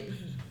like,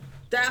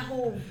 that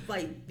whole,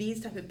 like, these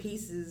type of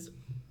pieces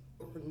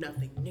were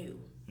nothing new.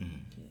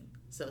 Mm-hmm.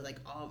 So, like,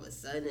 all of a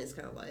sudden, it's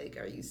kind of like,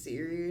 are you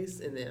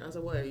serious? And then I was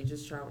like, what, are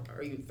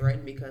you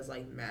threatened because,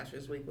 like,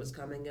 Masters Week was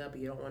coming up?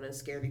 You don't want to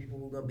scare the people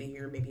who are going to be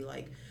here maybe,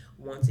 like,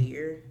 once a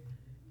year,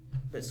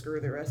 but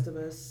screw the rest of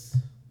us?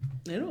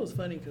 And it was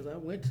funny because I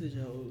went to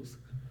Joe's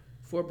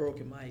for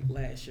Broken Mike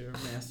last year,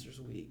 Masters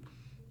Week,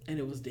 and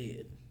it was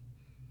dead.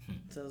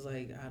 So I was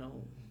like,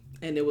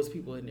 and there was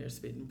people in there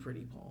spitting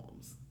pretty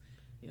poems,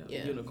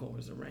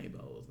 unicorns and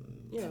rainbows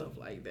and stuff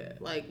like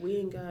that. Like, we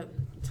ain't got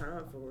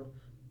time for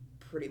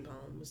pretty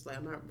poems. Like,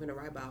 I'm not gonna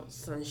write about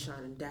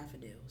sunshine and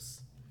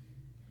daffodils.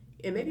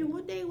 And maybe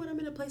one day when I'm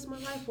in a place in my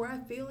life where I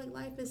feel like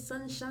life is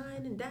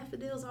sunshine and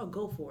daffodils, I'll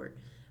go for it.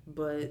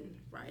 But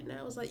right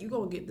now, it's like, you're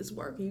going to get this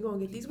work and you're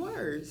going to get these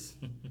words.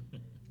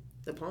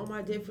 The poem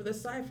I did for the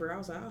cipher, I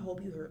was like, I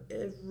hope you heard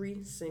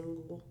every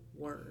single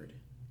word.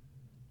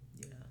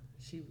 Yeah,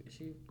 she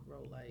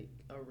wrote, like,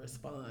 a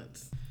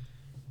response.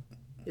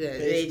 Yeah,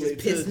 they just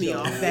pissed me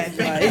off that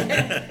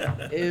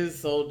night. It was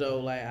so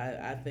dope. Like,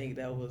 I think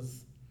that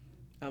was,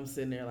 I'm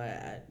sitting there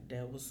like,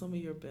 that was some of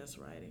your best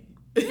writing.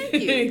 Thank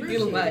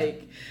you.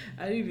 Like,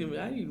 I need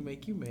to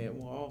make you mad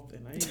more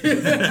often. I need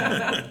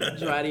to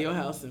drive to your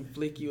house and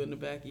flick you in the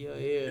back of your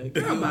head.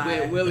 Give you a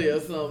Wet Willie or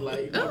something.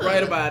 Like,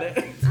 write about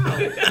it.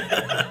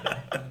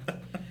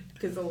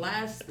 Because the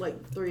last,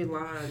 like, 3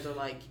 lines are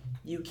like,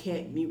 You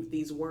can't mute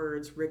these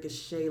words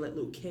ricochet like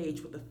Luke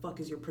Cage. What the fuck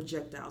is your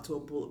projectile to a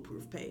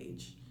bulletproof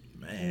page?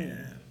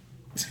 Man.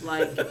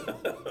 Like,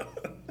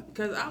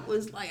 because I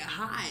was like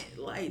hot.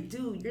 Like,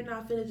 dude, you're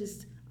not finna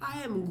just,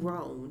 I am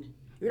grown.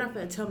 You're not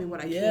finna tell me what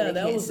I can and can't say.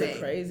 Yeah, that was the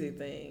crazy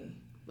thing.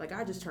 Like,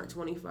 I just turned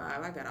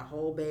 25. I got a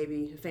whole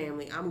baby,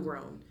 family. I'm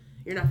grown.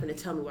 You're not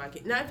finna tell me what I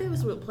can. Now, if it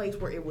was a place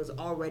where it was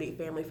already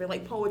family friendly,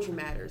 like Poetry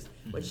Matters,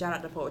 but shout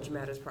out to Poetry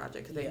Matters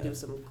Project because they do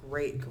some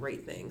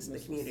great things in the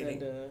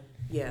community.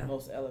 Yeah.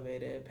 Most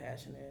elevated,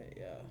 passionate,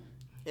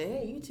 And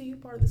hey, you too, you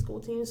part of the school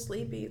team,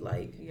 Sleepy,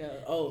 like. Yeah,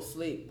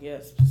 Sleep,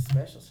 yes,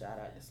 special shout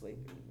out to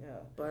Sleepy, yeah.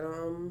 But,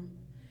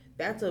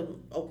 that's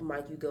an open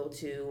mic you go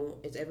to.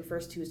 It's every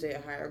first Tuesday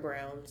at Higher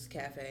Grounds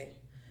Cafe.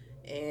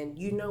 And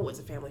you know it's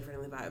a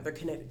family-friendly vibe. They're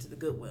connected to the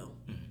Goodwill.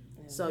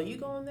 So you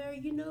go in there,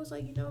 it's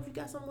like, if you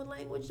got something with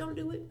language, don't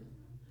do it.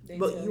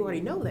 But you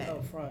already know that.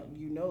 Up front,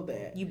 you know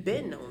that. You've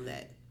been known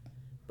that.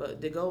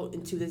 But to go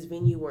into this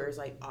venue where it's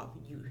like,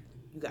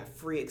 you got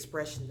free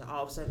expression, and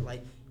all of a sudden,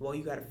 like, well,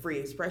 you got a free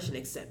expression,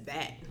 except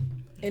that.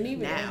 And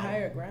even at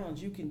Higher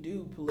Grounds, you can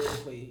do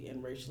politically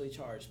and racially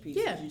charged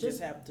pieces. Yeah, you just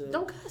have to.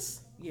 Don't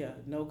cuss. Yeah,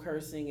 no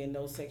cursing and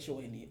no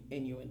sexual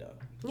innuendo.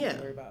 Yeah.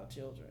 Don't worry about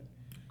children.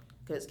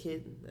 Because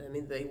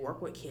they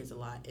work with kids a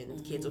lot,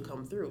 and kids will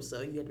come through,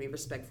 so you have to be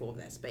respectful of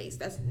that space.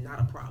 That's not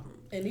a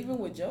problem. And even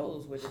with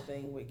Joe's, with the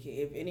thing with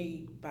kids, if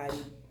anybody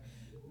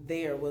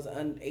there was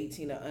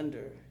 18 or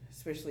under,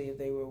 especially if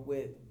they were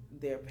with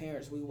their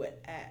parents, we would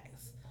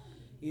ask,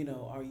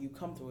 are you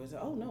comfortable? It's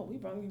like, oh no, we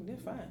brought you, they're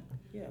fine.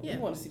 Yeah, we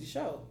want to see the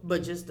show.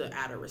 But just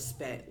out of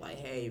respect, like,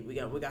 hey, we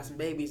got some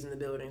babies in the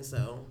building,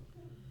 so,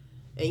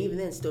 and even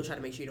then, still try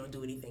to make sure you don't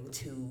do anything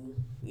too,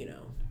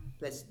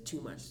 that's too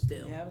much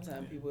still. Half the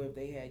time, people, if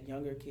they had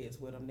younger kids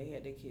with them, they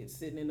had their kids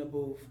sitting in the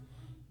booth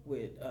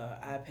with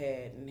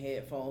iPad and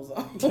headphones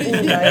on.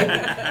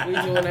 Like, we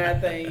doing our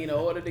thing,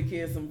 order the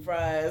kids some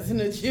fries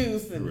and a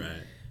juice, and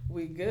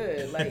we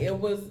good. Like,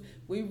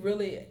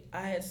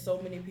 I had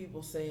so many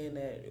people saying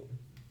that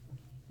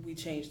we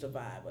changed the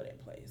vibe of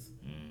that place.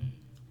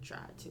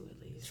 Tried to, at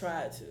least.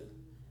 Tried to.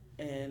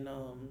 And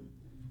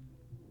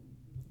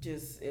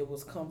it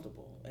was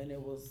comfortable, and it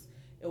was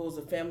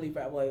a family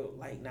vibe,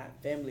 like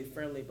not family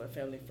friendly, but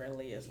family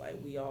friendly is like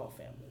we all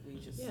family. We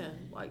just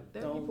like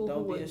don't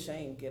be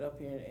ashamed. Get up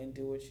here and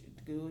do what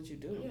you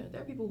do. Yeah,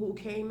 there are people who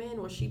came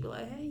in where she'd be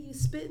like, "Hey, you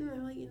spitting?" They're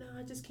like,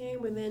 I just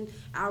came, and then an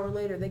hour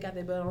later they got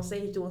their butt on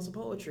stage doing some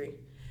poetry.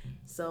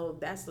 So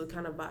that's the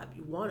kind of vibe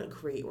you want to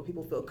create, where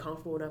people feel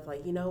comfortable enough,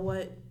 like, you know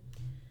what,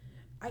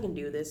 I can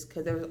do this,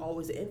 because there's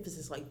always the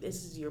emphasis, like,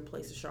 this is your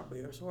place to sharpen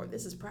your sword.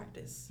 This is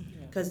practice,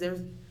 because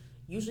there's.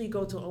 Usually you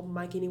go to an open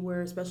mic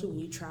anywhere, especially when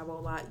you travel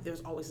a lot, there's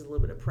always a little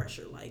bit of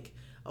pressure. Like,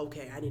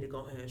 okay, I need to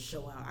go ahead and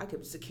show out. I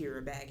could secure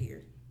a bag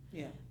here.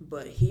 Yeah.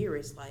 But here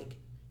it's like,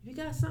 if you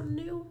got something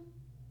new,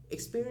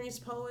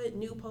 experienced poet,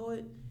 new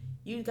poet,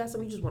 you got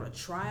something you just want to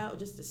try out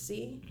just to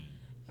see,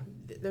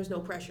 there's no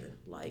pressure.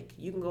 Like,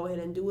 you can go ahead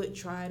and do it,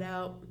 try it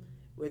out,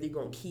 whether you're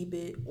going to keep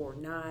it or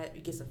not,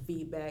 you get some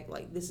feedback.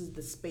 Like, this is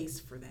the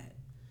space for that.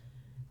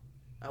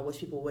 I wish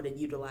people would have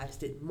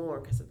utilized it more,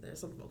 because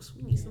there's some folks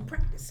who need some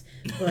practice.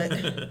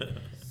 But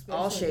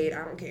all shade,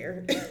 I don't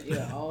care.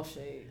 Yeah, all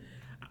shade.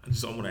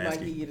 So I'm gonna ask you.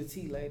 Might give you the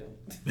tea later.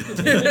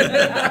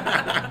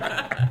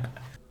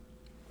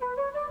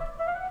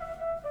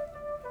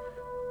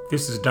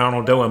 This is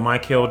Donald Doe and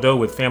Michael Doe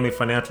with Family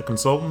Financial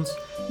Consultants.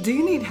 Do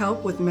you need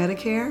help with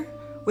Medicare,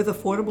 with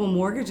affordable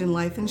mortgage and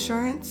life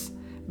insurance,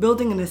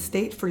 building an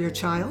estate for your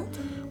child?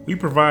 We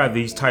provide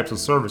these types of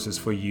services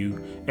for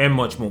you and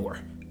much more.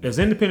 As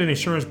independent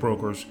insurance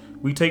brokers,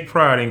 we take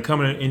pride in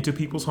coming into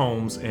people's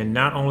homes and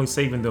not only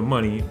saving them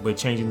money, but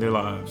changing their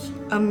lives.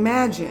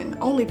 Imagine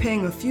only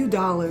paying a few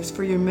dollars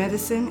for your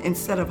medicine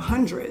instead of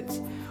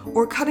hundreds,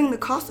 or cutting the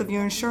cost of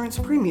your insurance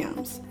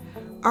premiums.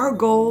 Our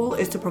goal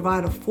is to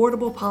provide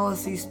affordable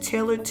policies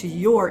tailored to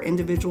your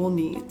individual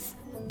needs.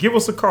 Give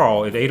us a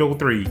call at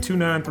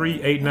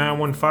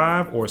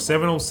 803-293-8915 or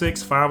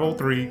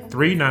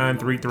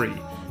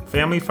 706-503-3933.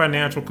 Family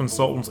Financial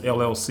Consultants,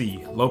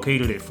 LLC,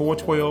 located at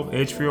 412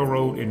 Edgefield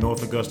Road in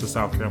North Augusta,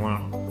 South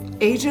Carolina.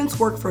 Agents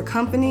work for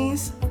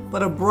companies,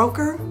 but a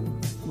broker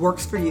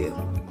works for you.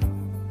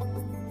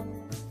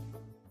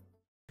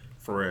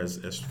 For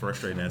as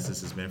frustrating as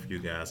this has been for you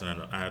guys,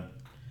 and I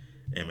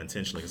am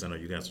intentionally, because I know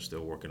you guys are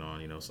still working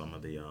on, some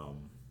of the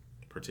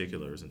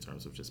particulars in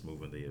terms of just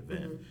moving the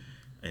event. Mm-hmm.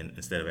 And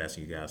instead of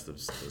asking you guys the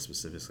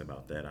specifics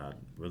about that, I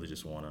really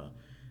just want to,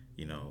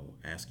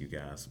 ask you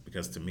guys,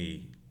 because to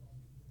me,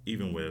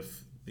 even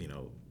with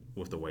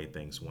the way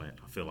things went,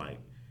 I feel like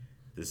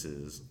this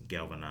is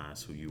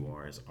galvanized who you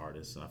are as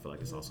artists, and I feel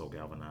like it's also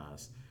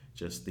galvanized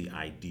just the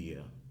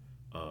idea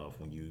of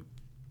when you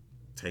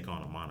take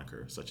on a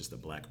moniker such as the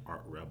Black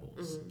Art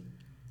Rebels,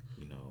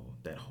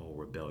 that whole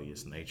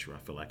rebellious nature. I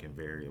feel like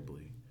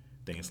invariably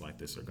things like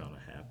this are gonna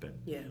happen.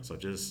 Yeah. So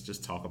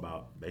just talk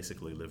about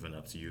basically living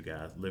up to you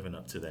guys, living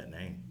up to that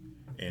name,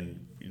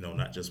 and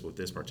not just with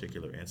this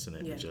particular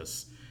incident, but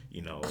just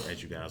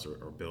as you guys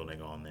are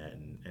building on that,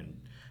 and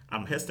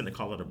I'm hesitant to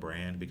call it a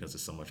brand because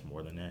it's so much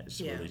more than that. It's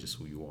Yeah. really just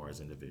who you are as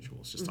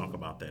individuals. Just talk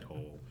about that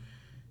whole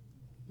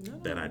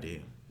that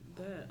idea.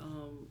 That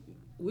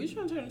we're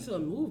trying to turn into a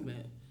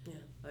movement. Yeah.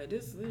 Like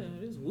this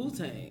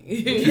Wu-Tang.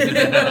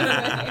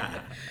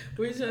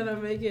 We're trying to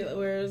make it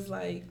where it's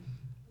like,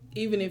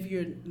 even if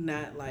you're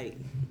not like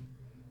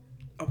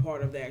a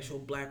part of the actual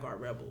Black Art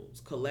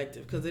Rebels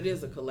collective, because it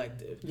is a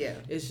collective. Yeah.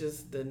 It's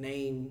just the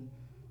name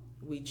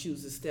we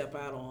choose to step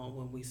out on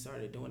when we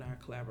started doing our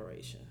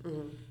collaboration.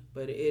 Mm-hmm.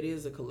 But it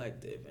is a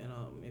collective, and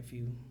if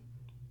you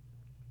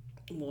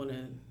want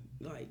to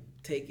like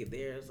take it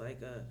there, it's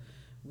like a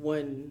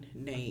one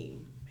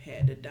name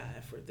had to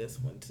die for this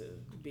one to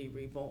be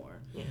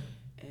reborn. Yeah.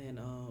 And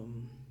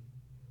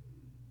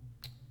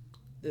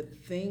the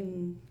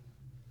thing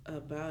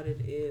about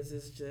it is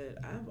that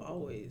I've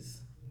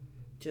always,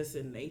 just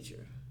in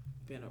nature,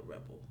 been a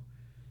rebel.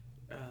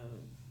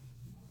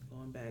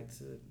 Going back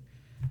to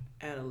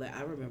adolescence,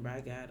 I remember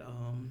I got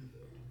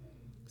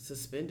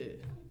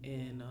suspended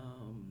in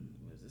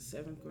was it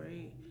 7th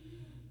grade.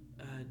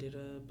 I did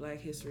a Black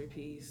History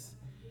piece,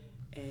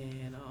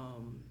 and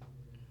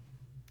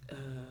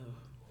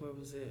where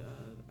was it?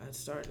 I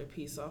started the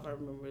piece off. I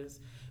remember it was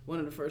one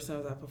of the first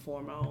times I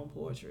performed my own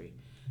poetry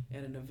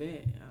at an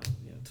event. I was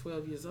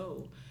 12 years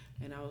old,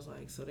 and I was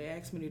like, so they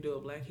asked me to do a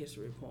Black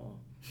History poem.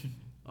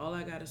 All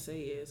I gotta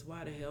say is,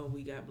 why the hell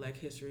we got Black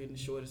History in the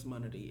shortest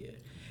month of the year?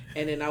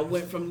 And then I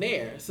went from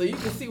there. So you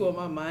can see what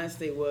my mind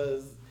state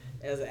was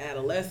as an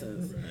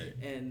adolescent. Right.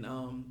 And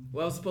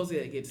well, I was supposed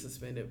to get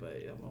suspended,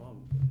 but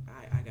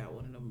I got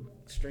one of them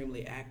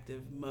extremely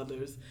active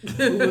mothers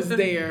who was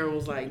there and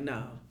was like,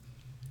 no.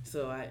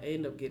 So I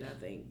ended up getting, I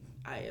think,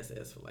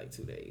 ISS for like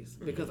 2 days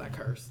because I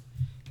cursed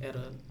at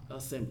an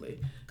assembly.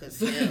 Because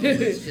hell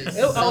was just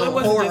so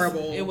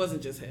horrible. It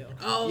wasn't just hell.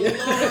 Oh,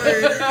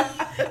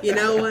 Lord. You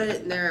know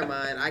what? Never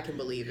mind. I can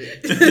believe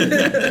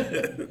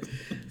it.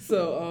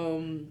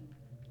 So,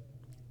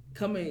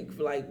 coming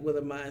like with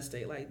a mind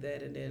state like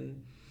that, and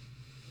then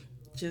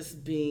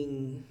just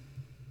being,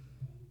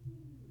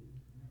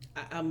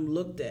 I'm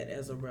looked at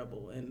as a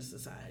rebel in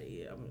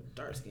society. I'm a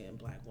dark-skinned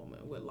Black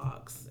woman with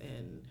locks,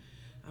 and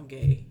I'm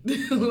gay.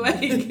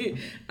 Like,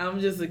 I'm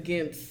just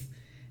against.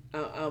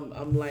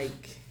 I'm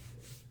like,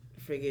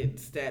 forget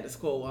status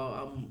quo.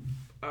 I'm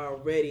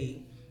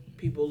already,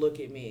 people look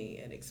at me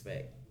and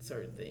expect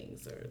certain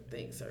things or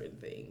think certain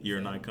things. You're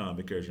an icon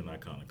because you're an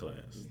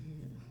iconoclast.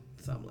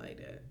 Something like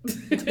that.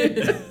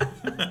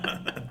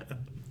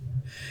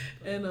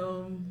 And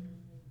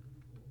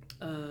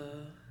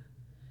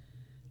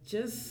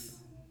just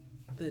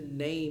the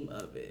name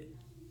of it.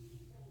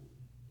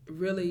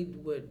 Really,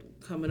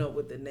 what coming up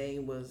with the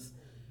name was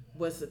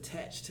what's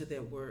attached to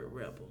that word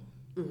rebel.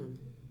 Mm-hmm.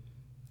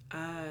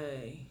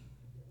 I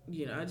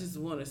just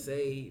want to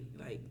say,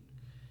 like,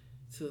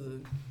 to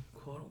the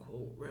quote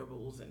unquote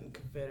rebels and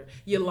Confederates,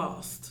 you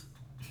lost.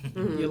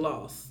 Mm-hmm. You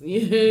lost.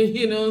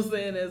 You know what I'm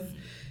saying?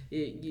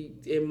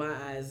 In my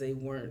eyes, they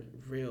weren't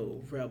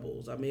real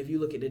rebels. I mean, if you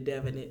look at the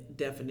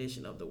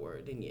definition of the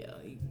word, then yeah,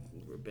 he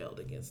rebelled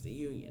against the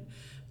Union.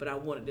 But I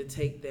wanted to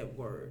take that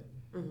word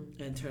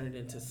and turn it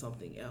into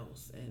something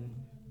else. And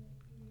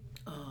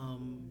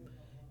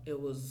it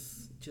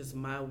was just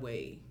my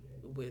way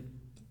with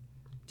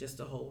just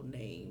the whole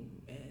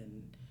name,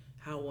 and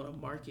how I want to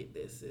market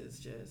this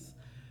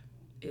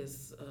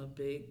is a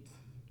big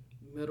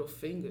middle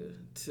finger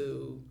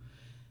to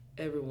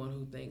everyone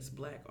who thinks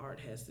Black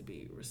art has to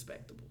be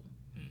respectable.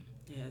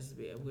 It has to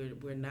be.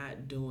 We're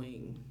not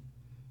doing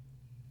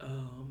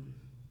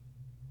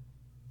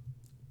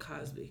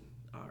Cosby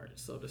art,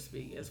 so to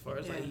speak, as far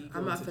as like.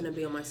 I'm not gonna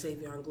be on my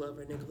Savion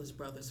Glover, Nicholas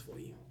Brothers for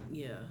you.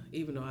 Yeah,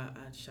 even though I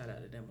shout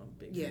out to them, I'm a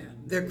big. Yeah, fan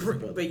of they're Nicholas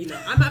great, Brothers.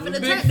 but I'm not gonna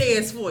tap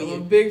dance for you.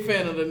 I'm a big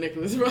fan of the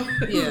Nicholas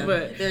Brothers. Yeah,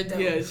 but they're dope.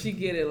 yeah, she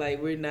get it.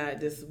 Like we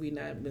not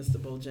Mr.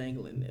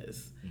 Bojangling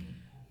this.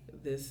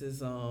 This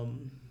is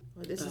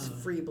This is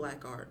free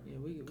Black art. Yeah,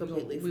 we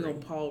completely free. We gonna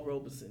Paul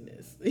Robeson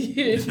this.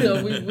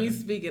 We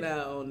speak it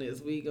out on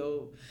this. We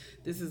go.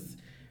 This is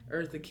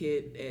Eartha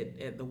Kitt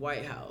at the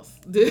White House.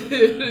 This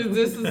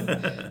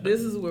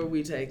is where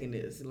we taking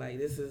this. Like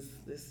this is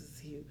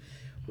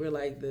we're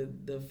like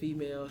the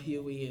female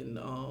Huey and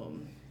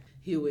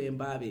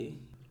Bobby.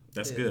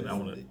 That's good. I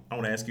want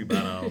to ask you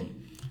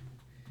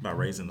about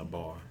raising the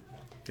bar,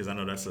 because I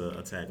know that's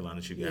a tagline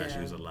that you guys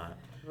use a lot.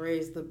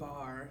 Raise the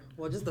bar.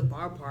 Well, just the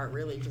bar part,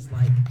 really, just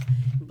like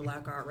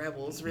Black Art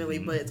Rebels, really,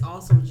 but it's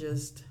also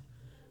just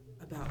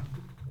about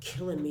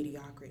killing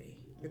mediocrity.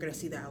 You're gonna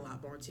see that a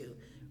lot more too.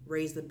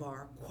 Raise the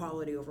bar,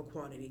 quality over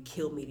quantity,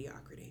 kill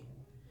mediocrity.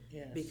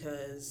 Yes.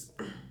 Because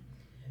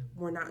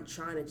we're not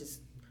trying to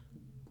just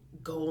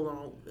go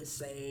along with the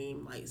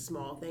same like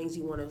small things.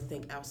 You want to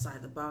think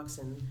outside the box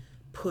and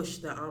push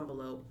the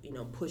envelope,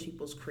 push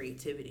people's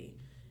creativity.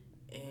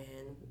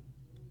 And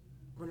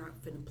we're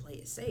not gonna play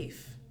it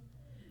safe.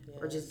 Yes.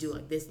 Or just do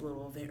like this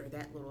little event or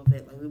that little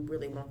event. Like we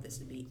really want this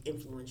to be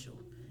influential,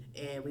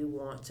 and we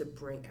want to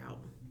bring out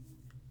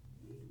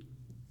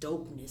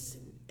dopeness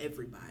in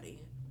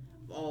everybody.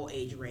 all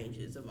age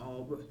ranges, of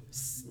all,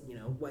 you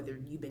know, whether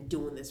you've been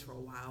doing this for a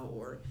while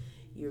or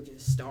you're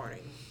just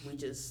starting. We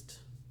just,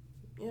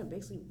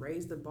 basically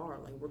raise the bar.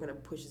 Like, we're going to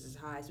push this as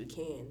high as we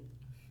can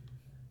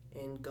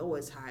and go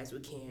as high as we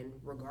can,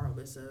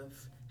 regardless of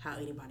how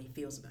anybody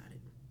feels about it.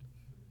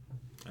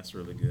 That's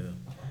really good.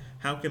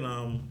 How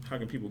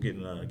can people get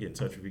in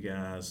touch with you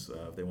guys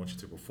if they want you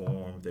to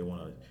perform, if they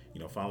want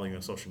to follow you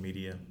on social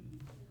media?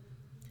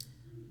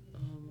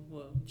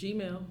 Well,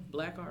 Gmail,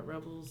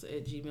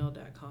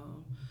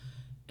 blackartrebels@gmail.com,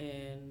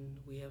 and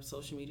we have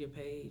social media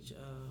page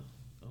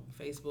on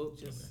Facebook.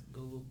 Just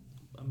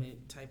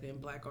type in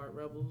Black Art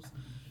Rebels.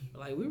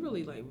 Like, we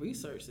really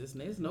research this,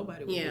 and there's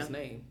nobody with this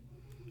name.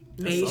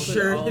 Made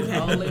sure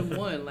all in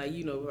one. Like,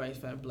 right?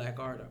 Find Black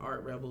Art or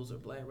Art Rebels or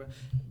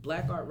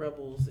Black Art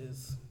Rebels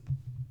is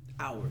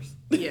ours.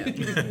 Yeah.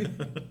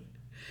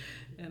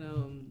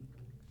 And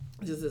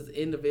just as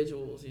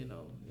individuals,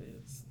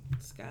 it's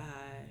Sky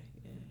High,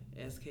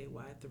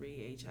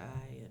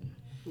 SKY3HI,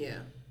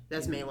 and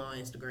that's Mayla on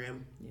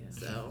Instagram. Yeah.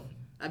 So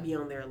I be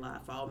on there a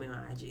lot. Follow me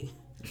on IG.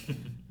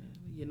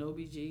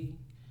 BG.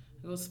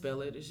 Go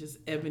spell it. It's just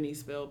Ebony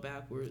spelled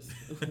backwards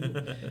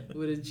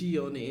with a G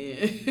on the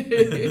end.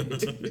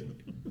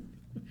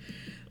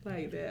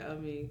 Like that. I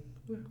mean,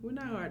 we're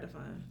not hard to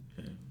find.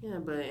 Yeah,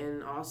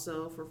 and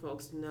also for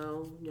folks to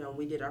know,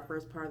 we did our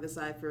first part of the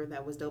cipher.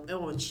 That was dope.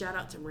 Oh, and shout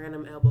out to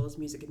Random Elbows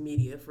Music and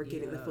Media for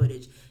getting the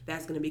footage.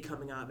 That's going to be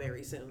coming out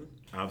very soon.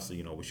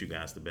 Obviously, wish you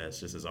guys the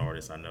best. Just as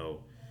artists, I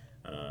know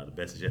the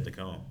best is yet to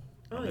come.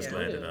 I'm just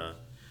glad that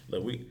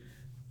look,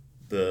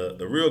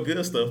 the real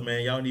good stuff,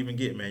 man, y'all don't even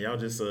get, man. Y'all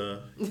just man,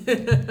 we've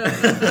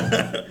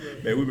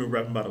been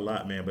rapping about a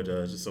lot, man, but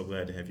just so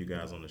glad to have you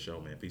guys on the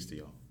show, man. Peace to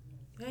y'all.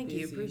 Thank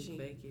you.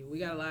 Appreciate it. Thank you. We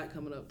got a lot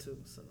coming up too,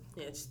 so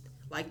it's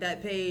like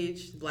that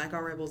page, Black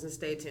Art Rebels, and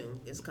stay tuned.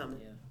 It's coming.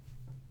 Yeah.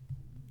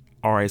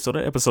 All right, so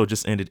that episode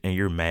just ended and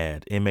you're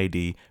mad.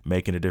 MAD,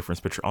 making a difference,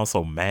 but you're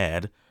also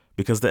mad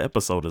because the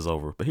episode is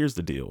over. But here's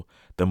the deal.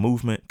 The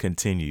movement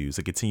continues.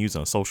 It continues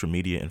on social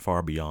media and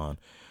far beyond.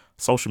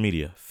 Social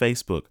media,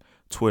 Facebook,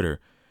 Twitter.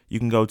 You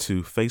can go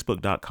to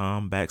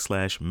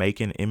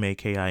facebook.com/making,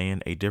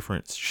 MAKIN, a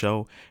difference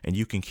show, and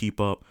you can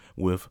keep up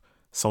with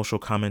social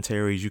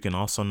commentaries. You can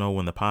also know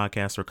when the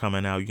podcasts are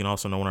coming out. You can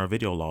also know when our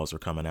video logs are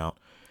coming out.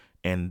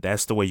 And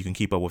that's the way you can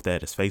keep up with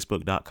that is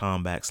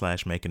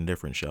facebook.com/making a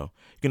difference show.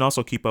 You can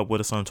also keep up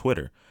with us on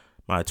Twitter.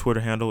 My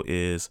Twitter handle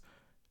is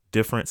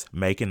difference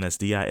making. That's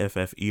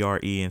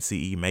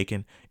DIFFERENCE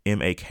making,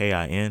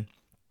 MAKIN.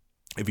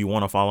 If you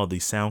want to follow the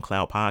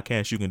SoundCloud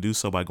podcast, you can do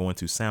so by going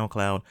to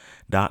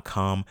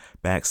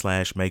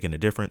soundcloud.com/making a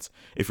difference.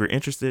 If you're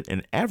interested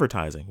in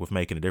advertising with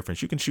Making a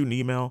Difference, you can shoot an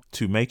email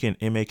to making,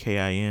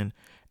 MAKIN,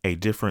 a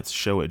difference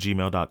show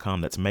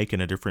 @gmail.com. That's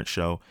making a difference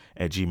show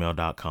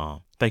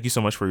 @gmail.com. Thank you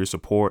so much for your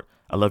support.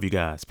 I love you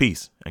guys.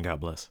 Peace and God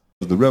bless.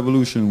 The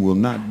revolution will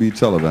not be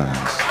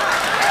televised.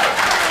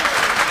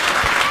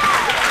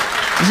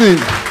 You see,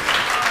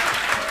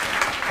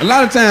 a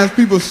lot of times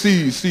people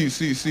see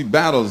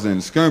battles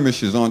and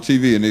skirmishes on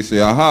TV and they say,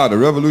 aha, the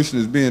revolution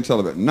is being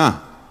televised. Nah,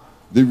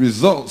 the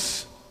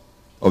results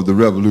of the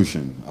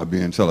revolution are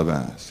being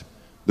televised.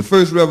 The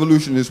first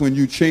revolution is when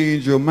you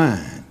change your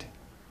mind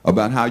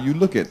about how you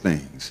look at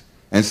things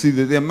and see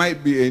that there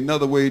might be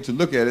another way to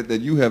look at it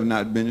that you have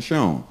not been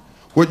shown.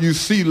 What you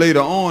see later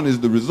on is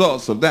the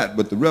results of that,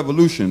 but the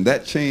revolution,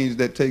 that change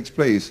that takes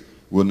place,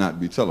 will not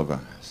be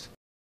televised.